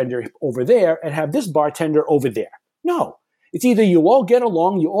bartender over there and have this bartender over there. No, it's either you all get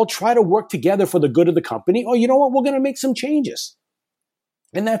along, you all try to work together for the good of the company, or you know what, we're going to make some changes.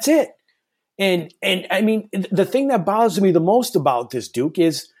 And that's it. And I mean, the thing that bothers me the most about this, Duke,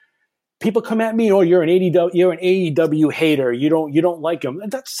 is people come at me, "Oh, you're an AEW hater. You don't like him."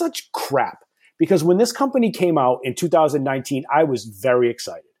 And that's such crap. Because when this company came out in 2019, I was very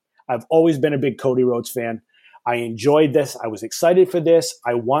excited. I've always been a big Cody Rhodes fan. I enjoyed this. I was excited for this.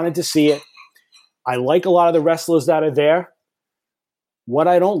 I wanted to see it. I like a lot of the wrestlers that are there. What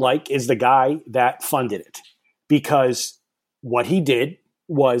I don't like is the guy that funded it. Because what he did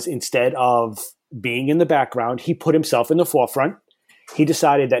was, instead of being in the background, he put himself in the forefront. He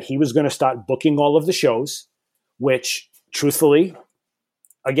decided that he was going to start booking all of the shows, which, truthfully,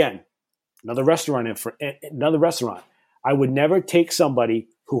 again, another restaurant. I would never take somebody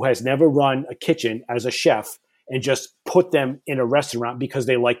who has never run a kitchen as a chef and just put them in a restaurant because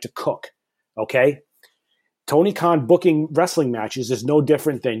they like to cook. Okay? Tony Khan booking wrestling matches is no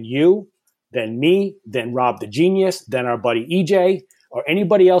different than you, than me, than Rob the Genius, than our buddy EJ, or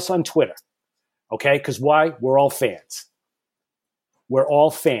anybody else on Twitter. Okay? Because why? We're all fans. We're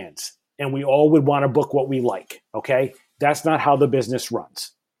all fans, and we all would want to book what we like, okay? That's not how the business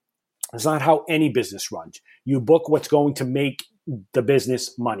runs. It's not how any business runs. You book what's going to make the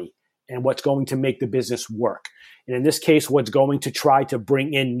business money and what's going to make the business work. And in this case, what's going to try to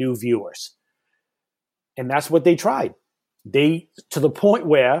bring in new viewers. And that's what they tried. To the point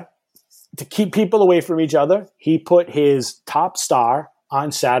where, to keep people away from each other, he put his top star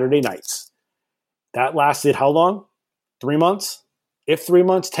on Saturday nights. That lasted how long? 3 months? If 3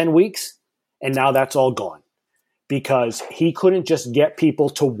 months, 10 weeks, and now that's all gone because he couldn't just get people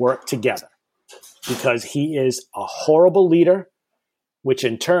to work together, because he is a horrible leader, which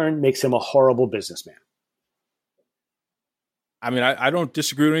in turn makes him a horrible businessman. I mean, I don't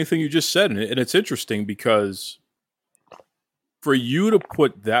disagree with anything you just said, and it's interesting because for you to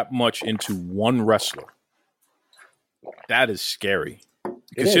put that much into one wrestler, that is scary.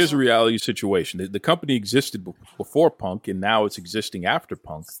 Because here's a reality situation. The company existed before Punk, and now it's existing after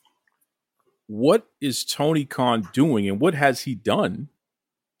Punk. What is Tony Khan doing, and what has he done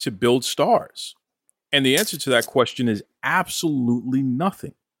to build stars? And the answer to that question is absolutely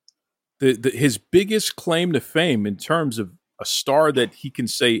nothing. His biggest claim to fame in terms of a star that he can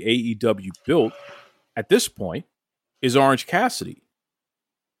say AEW built at this point is Orange Cassidy.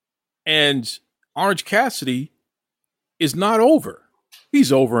 And Orange Cassidy is not over.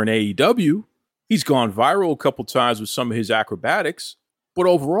 He's over in AEW. He's gone viral a couple times with some of his acrobatics. But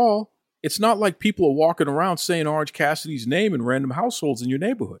overall, it's not like people are walking around saying Orange Cassidy's name in random households in your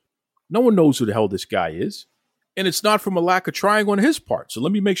neighborhood. No one knows who the hell this guy is. And it's not from a lack of trying on his part. So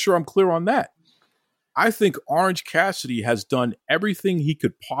let me make sure I'm clear on that. I think Orange Cassidy has done everything he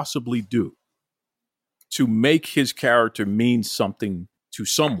could possibly do to make his character mean something to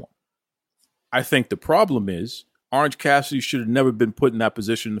someone. I think the problem is Orange Cassidy should have never been put in that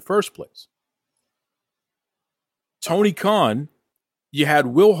position in the first place. Tony Khan, you had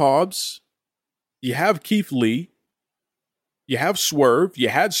Will Hobbs, you have Keith Lee, you have Swerve, you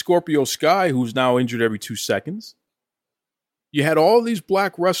had Scorpio Sky, who's now injured every 2 seconds. You had all these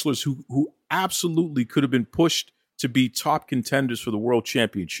black wrestlers who absolutely could have been pushed to be top contenders for the world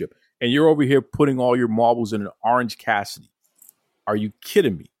championship. And you're over here putting all your marbles in an Orange Cassidy. Are you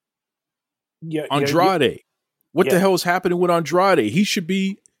kidding me? Yeah, Andrade. What the hell is happening with Andrade? He should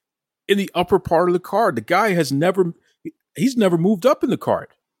be in the upper part of the card. The guy he's never moved up in the card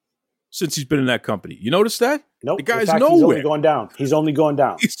since he's been in that company. You notice that? Nope. The guy's nowhere. He's only going down. He's only going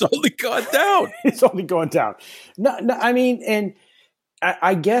down. He's only gone down. He's only going down. No, I mean, and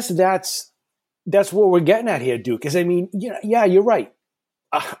I guess that's what we're getting at here, Duke. Is I mean, yeah, you're right.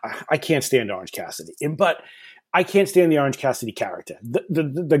 I can't stand Orange Cassidy, but I can't stand the Orange Cassidy character.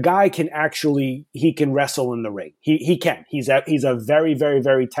 The guy can he can wrestle in the ring. He can. He's a very, very,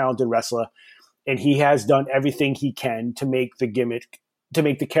 very talented wrestler, and he has done everything he can to make the gimmick, to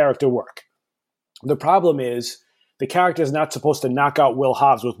make the character work. The problem is the character is not supposed to knock out Will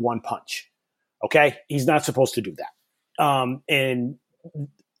Hobbs with one punch. Okay? He's not supposed to do that. And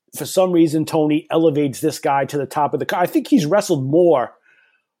for some reason, Tony elevates this guy to the top of the card. I think he's wrestled more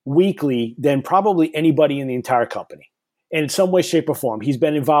weekly than probably anybody in the entire company. And in some way, shape, or form, he's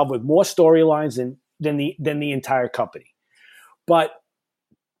been involved with more storylines than the entire company. But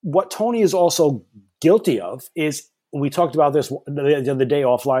what Tony is also guilty of is, we talked about this the other day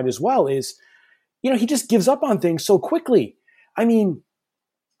offline as well, is, he just gives up on things so quickly. I mean,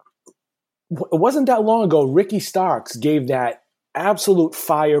 it wasn't that long ago, Ricky Starks gave that absolute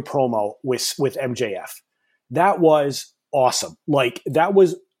fire promo with MJF. That was awesome. Like, that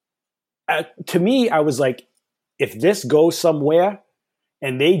was, to me, I was like, if this goes somewhere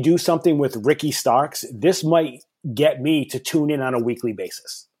and they do something with Ricky Starks, this might get me to tune in on a weekly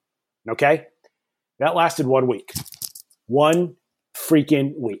basis. Okay? That lasted 1 week. 1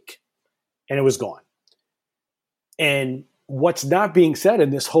 freaking week. And it was gone. And what's not being said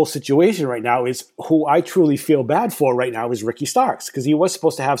in this whole situation right now is, who I truly feel bad for right now is Ricky Starks, because he was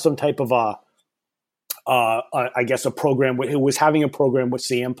supposed to have some type of I guess a program. He was having a program with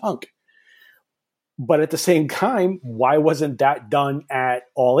CM Punk. But at the same time, why wasn't that done at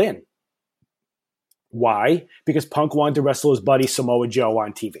All In? Why? Because Punk wanted to wrestle his buddy Samoa Joe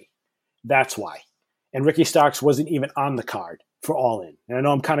on TV. That's why. And Ricky Starks wasn't even on the card for All In. And I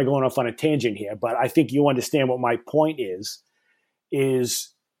know I'm kind of going off on a tangent here, but I think you understand what my point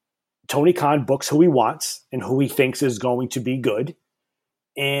is Tony Khan books who he wants and who he thinks is going to be good.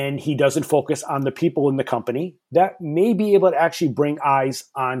 And he doesn't focus on the people in the company that may be able to actually bring eyes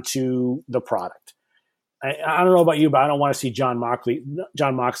onto the product. I don't know about you, but I don't want to see John Moxley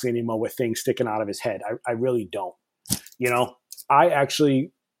anymore with things sticking out of his head. I really don't. I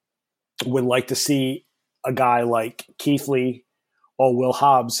actually would like to see a guy like Keith Lee or Will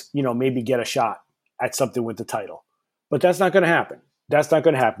Hobbs, maybe get a shot at something with the title. But that's not going to happen. That's not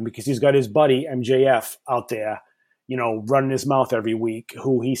going to happen because he's got his buddy MJF out there, running his mouth every week,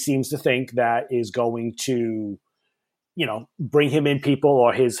 who he seems to think that is going to, bring him in people,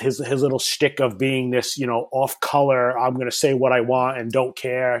 or his little shtick of being this, off color, I'm going to say what I want and don't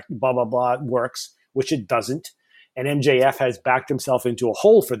care, blah, blah, blah, works, which it doesn't. And MJF has backed himself into a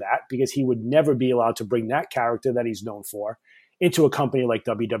hole for that, because he would never be allowed to bring that character that he's known for into a company like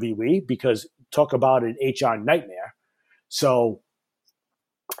WWE, because talk about an HR nightmare. So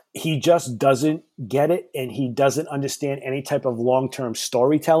he just doesn't get it, and he doesn't understand any type of long-term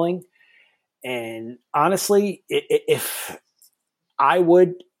storytelling. And honestly, if I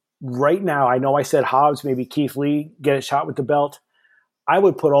would right now, I know I said Hobbs, maybe Keith Lee, get a shot with the belt. I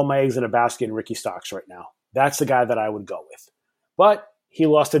would put all my eggs in a basket in Ricky Starks right now. That's the guy that I would go with. But he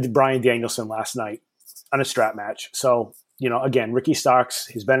lost to Bryan Danielson last night on a strap match. So, again, Ricky Starks,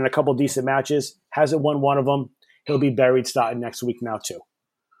 he's been in a couple decent matches, hasn't won one of them. He'll be buried starting next week now too.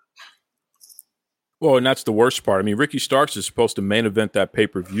 Well, and that's the worst part. I mean, Ricky Starks is supposed to main event that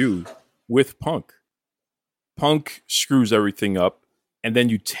pay-per-view with Punk. Punk screws everything up, and then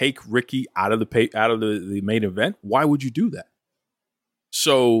you take Ricky out of the main event. Why would you do that?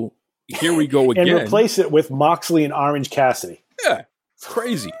 So here we go again. And replace it with Moxley and Orange Cassidy. Yeah, it's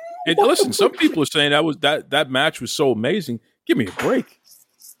crazy. And listen, some people are saying that match was so amazing. Give me a break.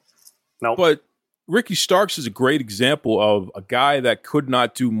 No, but Ricky Starks is a great example of a guy that could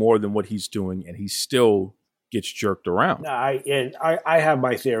not do more than what he's doing, and he still gets jerked around. I have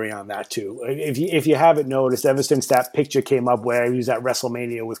my theory on that too. If you haven't noticed, ever since that picture came up where he was at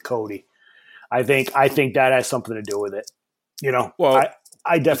WrestleMania with Cody, I think that has something to do with it. Well,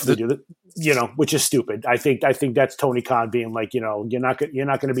 I definitely do that. Which is stupid. I think that's Tony Khan being like, you're not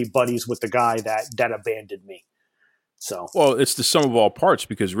going to be buddies with the guy that abandoned me. So, well, it's the sum of all parts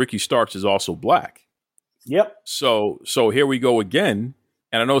because Ricky Starks is also black. Yep. So here we go again.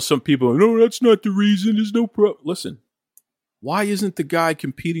 And I know some people, no, that's not the reason. There's no problem. Listen, why isn't the guy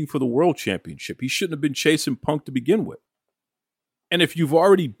competing for the world championship? He shouldn't have been chasing Punk to begin with. And if you've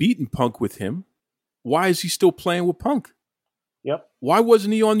already beaten Punk with him, why is he still playing with Punk? Yep. Why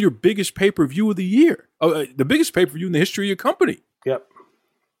wasn't he on your biggest pay-per-view of the year? The biggest pay-per-view in the history of your company. Yep.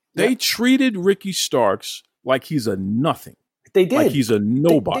 They treated Ricky Starks like he's a nothing. They did. Like he's a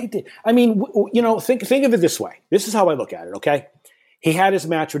nobody. They did. I mean, think of it this way. This is how I look at it, okay? He had his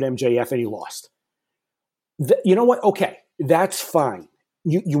match with MJF and he lost. You know what? Okay, that's fine.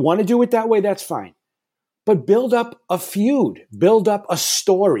 You want to do it that way, that's fine. But build up a feud. Build up a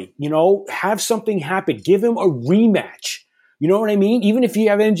story. Have something happen. Give him a rematch. You know what I mean? Even if you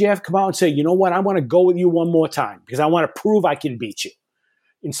have MJF come out and say, you know what, I want to go with you one more time because I want to prove I can beat you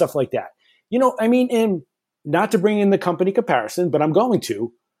and stuff like that. And not to bring in the company comparison, but I'm going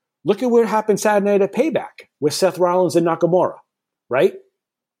to. Look at what happened Saturday night at Payback with Seth Rollins and Nakamura, right?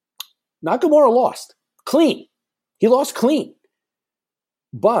 Nakamura lost clean. He lost clean.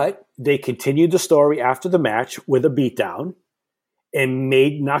 But they continued the story after the match with a beatdown and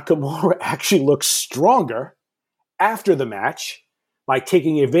made Nakamura actually look stronger after the match by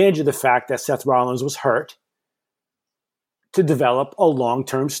taking advantage of the fact that Seth Rollins was hurt to develop a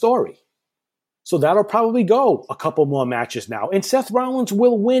long-term story. So that'll probably go a couple more matches now. And Seth Rollins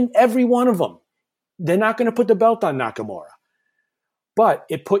will win every one of them. They're not going to put the belt on Nakamura. But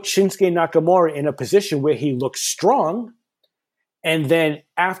it put Shinsuke Nakamura in a position where he looks strong. And then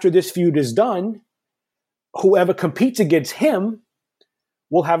after this feud is done, whoever competes against him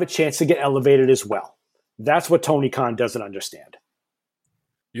will have a chance to get elevated as well. That's what Tony Khan doesn't understand.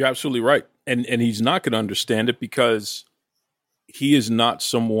 You're absolutely right. And he's not going to understand it because he is not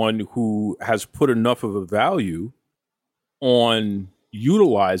someone who has put enough of a value on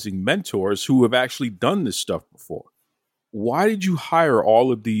utilizing mentors who have actually done this stuff before. Why did you hire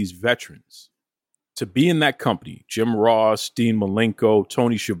all of these veterans to be in that company? Jim Ross, Dean Malenko,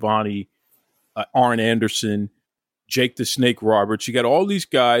 Tony Schiavone, Arn Anderson, Jake the Snake Roberts. You got all these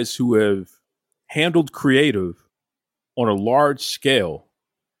guys who have handled creative on a large scale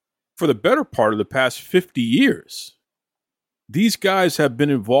for the better part of the past 50 years. These guys have been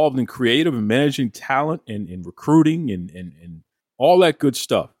involved in creative and managing talent and recruiting and all that good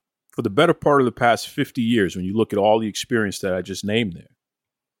stuff for the better part of the past 50 years when you look at all the experience that I just named there.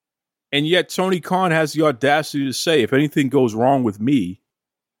 And yet Tony Khan has the audacity to say, if anything goes wrong with me,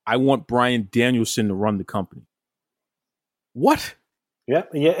 I want Bryan Danielson to run the company. What? Yeah,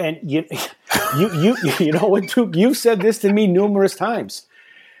 and you know what, Duke? You've said this to me numerous times.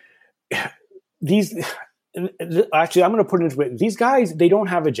 Actually, I'm going to put it into it. These guys, they don't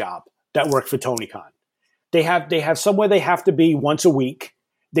have a job that work for Tony Khan. They have somewhere they have to be once a week.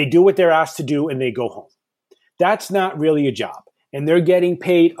 They do what they're asked to do, and they go home. That's not really a job, and they're getting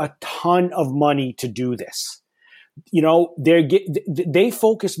paid a ton of money to do this. They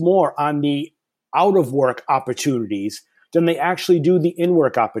focus more on the out of work opportunities than they actually do the in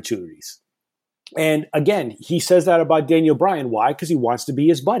work opportunities. And again, he says that about Daniel Bryan. Why? Because he wants to be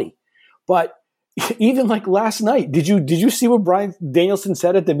his buddy. But even like last night, did you see what Bryan Danielson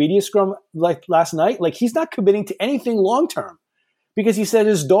said at the media scrum like last night? Like he's not committing to anything long term because he said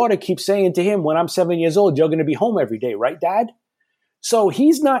his daughter keeps saying to him, when I'm 7 years old, you're going to be home every day, right, Dad? So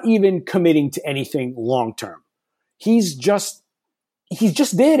he's not even committing to anything long term. He's just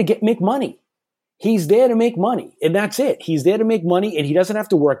there to make money. He's there to make money, and that's it. He's there to make money, and he doesn't have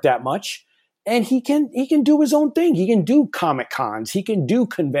to work that much. And he can do his own thing. He can do Comic Cons. He can do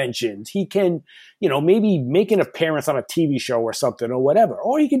conventions. He can, maybe make an appearance on a TV show or something or whatever.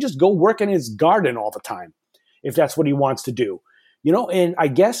 Or he can just go work in his garden all the time if that's what he wants to do. And I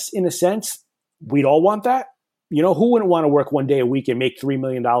guess in a sense, we'd all want that. You know, who wouldn't want to work 1 day a week and make $3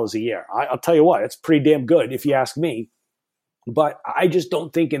 million a year? I'll tell you what, it's pretty damn good if you ask me. But I just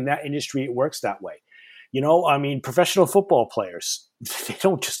don't think in that industry it works that way. You know, I mean, professional football players, they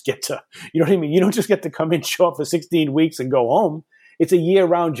don't just get to, you know what I mean? You don't just get to come in, show up for 16 weeks and go home. It's a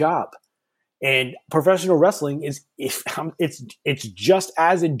year-round job. And professional wrestling it's just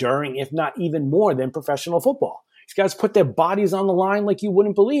as enduring, if not even more, than professional football. These guys put their bodies on the line like you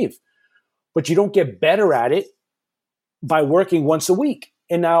wouldn't believe. But you don't get better at it by working once a week.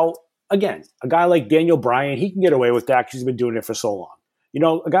 And now, again, a guy like Daniel Bryan, he can get away with that because he's been doing it for so long. You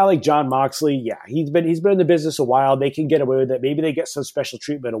know, a guy like John Moxley, yeah, he's been in the business a while. They can get away with it. Maybe they get some special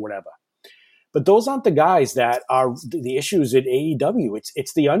treatment or whatever. But those aren't the guys that are the issues in AEW.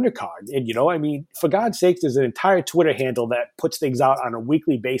 It's the undercard. And, you know, I mean, for God's sake, there's an entire Twitter handle that puts things out on a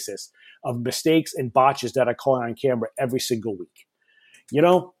weekly basis of mistakes and botches that are caught on camera every single week. You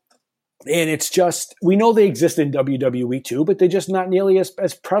know? And it's just, we know they exist in WWE too, but they're just not nearly as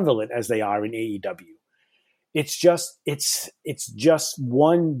prevalent as they are in AEW. It's just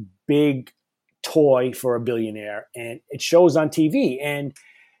one big toy for a billionaire, and it shows on TV. And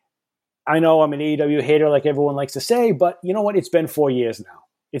I know I'm an AEW hater, like everyone likes to say, but you know what? It's been 4 years now.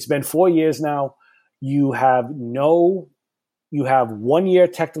 It's been 4 years now. You have 1 year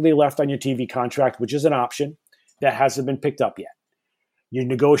technically left on your TV contract, which is an option that hasn't been picked up yet. You're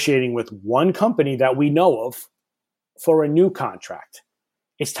negotiating with one company that we know of for a new contract.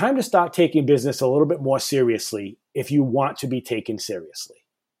 It's time to start taking business a little bit more seriously if you want to be taken seriously.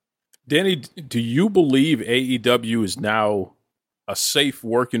 Danny, do you believe AEW is now a safe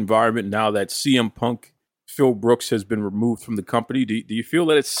work environment now that CM Punk, Phil Brooks has been removed from the company? Do you feel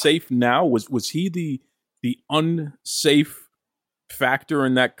that it's safe now? Was he the unsafe factor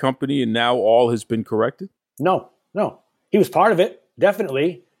in that company and now all has been corrected? No. He was part of it.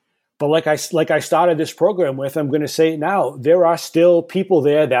 Definitely. But like I started this program with, I'm going to say it now, there are still people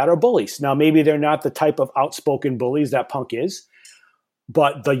there that are bullies. Now, maybe they're not the type of outspoken bullies that Punk is,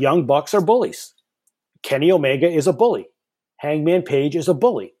 but the Young Bucks are bullies. Kenny Omega is a bully. Hangman Page is a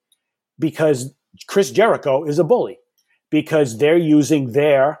bully because Chris Jericho is a bully because they're using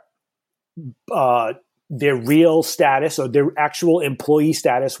their real status or their actual employee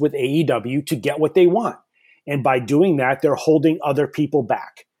status with AEW to get what they want. And by doing that, they're holding other people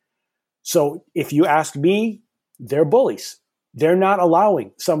back. So if you ask me, they're bullies. They're not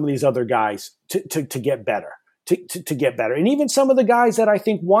allowing some of these other guys to get better, to get better. And even some of the guys that I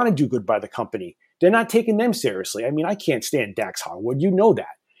think want to do good by the company, they're not taking them seriously. I mean, I can't stand Dax Harwood. You know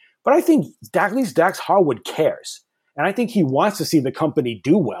that. But I think at least Dax Harwood cares. And I think he wants to see the company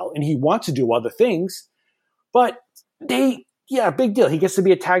do well, and he wants to do other things. But big deal. He gets to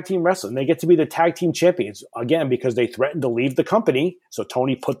be a tag team wrestler, and they get to be the tag team champions, again, because they threatened to leave the company. So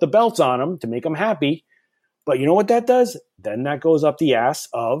Tony put the belts on them to make them happy. But you know what that does? Then that goes up the ass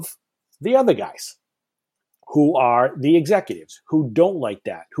of the other guys who are the executives, who don't like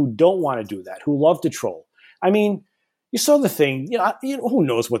that, who don't want to do that, who love to troll. I mean, you saw the thing, who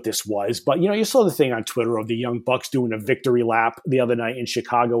knows what this was, but, you saw the thing on Twitter of the Young Bucks doing a victory lap the other night in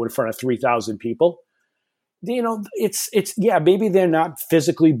Chicago in front of 3,000 people. It's maybe they're not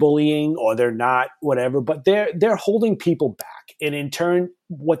physically bullying or they're not whatever, but they're holding people back. And in turn,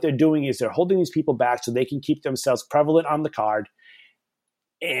 what they're doing is they're holding these people back so they can keep themselves prevalent on the card.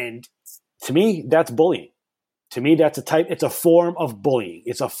 And to me, that's bullying. To me, it's a form of bullying.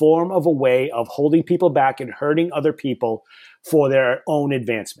 It's a form of a way of holding people back and hurting other people for their own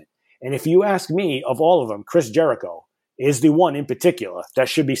advancement. And if you ask me, of all of them, Chris Jericho is the one in particular that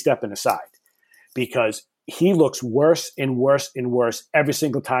should be stepping aside because he looks worse and worse and worse every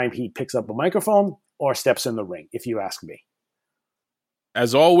single time he picks up a microphone or steps in the ring, if you ask me.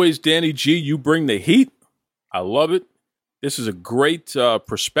 As always, Danny G, you bring the heat. I love it. This is a great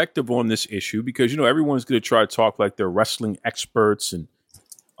perspective on this issue because, everyone's going to try to talk like they're wrestling experts and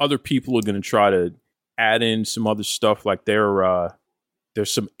other people are going to try to add in some other stuff like there's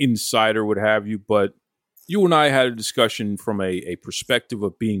some insider, what have you. But you and I had a discussion from a perspective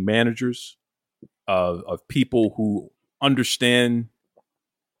of being managers, of people who understand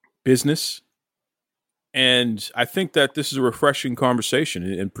business. And I think that this is a refreshing conversation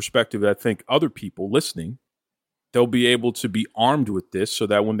in perspective. I think other people listening, they'll be able to be armed with this so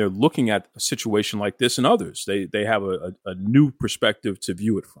that when they're looking at a situation like this and others, they have a new perspective to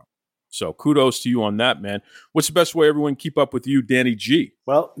view it from. So kudos to you on that, man. What's the best way everyone keep up with you, Danny G?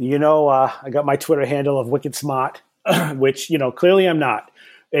 Well, I got my Twitter handle of Wicked Smart, which, clearly I'm not.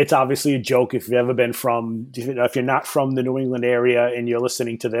 it's obviously a joke if you've ever been if you're not from the New England area and you're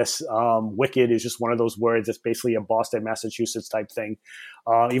listening to this. Wicked is just one of those words that's basically a Boston, Massachusetts type thing.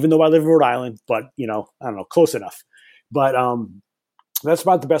 Even though I live in Rhode Island, but I don't know, close enough. But that's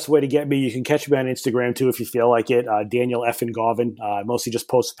about the best way to get me. You can catch me on Instagram too if you feel like it. Daniel F. and Garvin. I mostly just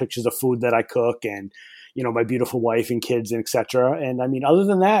post pictures of food that I cook and my beautiful wife and kids and etc. And I mean, other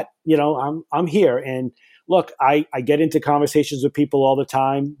than that, I'm here. And look, I get into conversations with people all the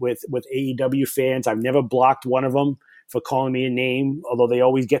time with AEW fans. I've never blocked one of them for calling me a name, although they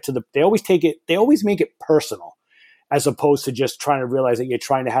always make it personal, as opposed to just trying to realize that you're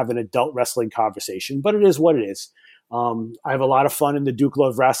trying to have an adult wrestling conversation. But it is what it is. I have a lot of fun in the Duke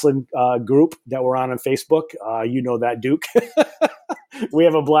Love Rasslin group that we're on Facebook. You know that, Duke. We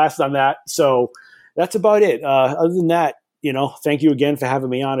have a blast on that. So that's about it. Other than that, thank you again for having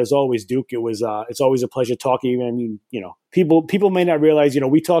me on. As always, Duke, it's always a pleasure talking. I mean, people may not realize,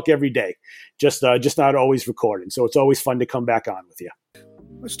 we talk every day, just not always recording. So it's always fun to come back on with you.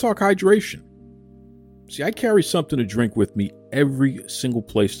 Let's talk hydration. See, I carry something to drink with me every single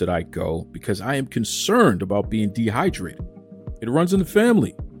place that I go because I am concerned about being dehydrated. It runs in the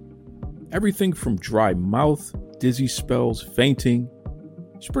family. Everything from dry mouth, dizzy spells, fainting.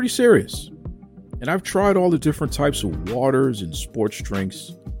 It's pretty serious. And I've tried all the different types of waters and sports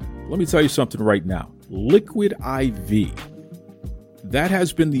drinks. Let me tell you something right now. Liquid IV. That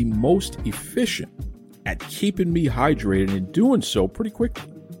has been the most efficient at keeping me hydrated and doing so pretty quickly.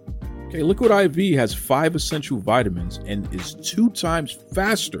 Okay, Liquid IV has 5 essential vitamins and is 2 times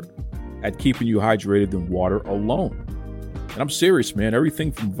faster at keeping you hydrated than water alone. And I'm serious, man.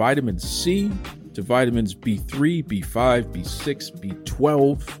 Everything from vitamin C to vitamins B3, B5, B6,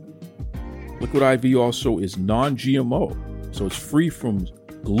 B12. Liquid IV also is non-GMO, so it's free from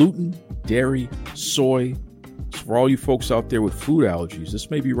gluten, dairy, soy. So for all you folks out there with food allergies, this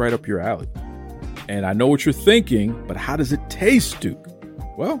may be right up your alley. And I know what you're thinking, but how does it taste, Duke?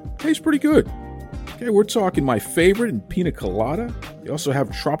 Well, it tastes pretty good. Okay, we're talking my favorite in pina colada. They also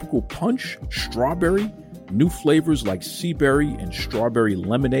have tropical punch, strawberry, new flavors like sea berry and strawberry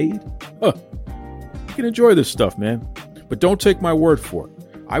lemonade. You can enjoy this stuff, man. But don't take my word for it.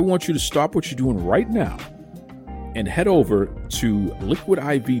 I want you to stop what you're doing right now and head over to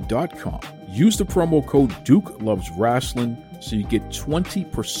liquidiv.com. Use the promo code Duke Loves Rasslin so you get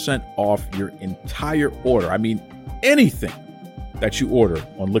 20% off your entire order. I mean, anything that you order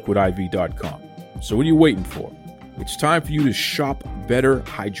on liquidiv.com. So what are you waiting for? It's time for you to shop better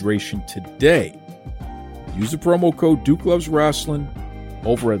hydration today. Use the promo code Duke Loves Rasslin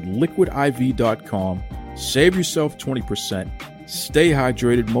over at liquidiv.com. Save yourself 20%. Stay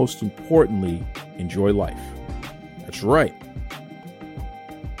hydrated. Most importantly, enjoy life. That's right.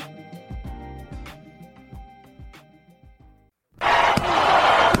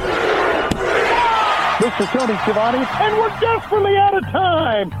 This is Tony Schiavone, and we're desperately out of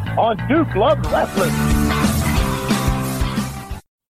time on Duke Loves Wrestling.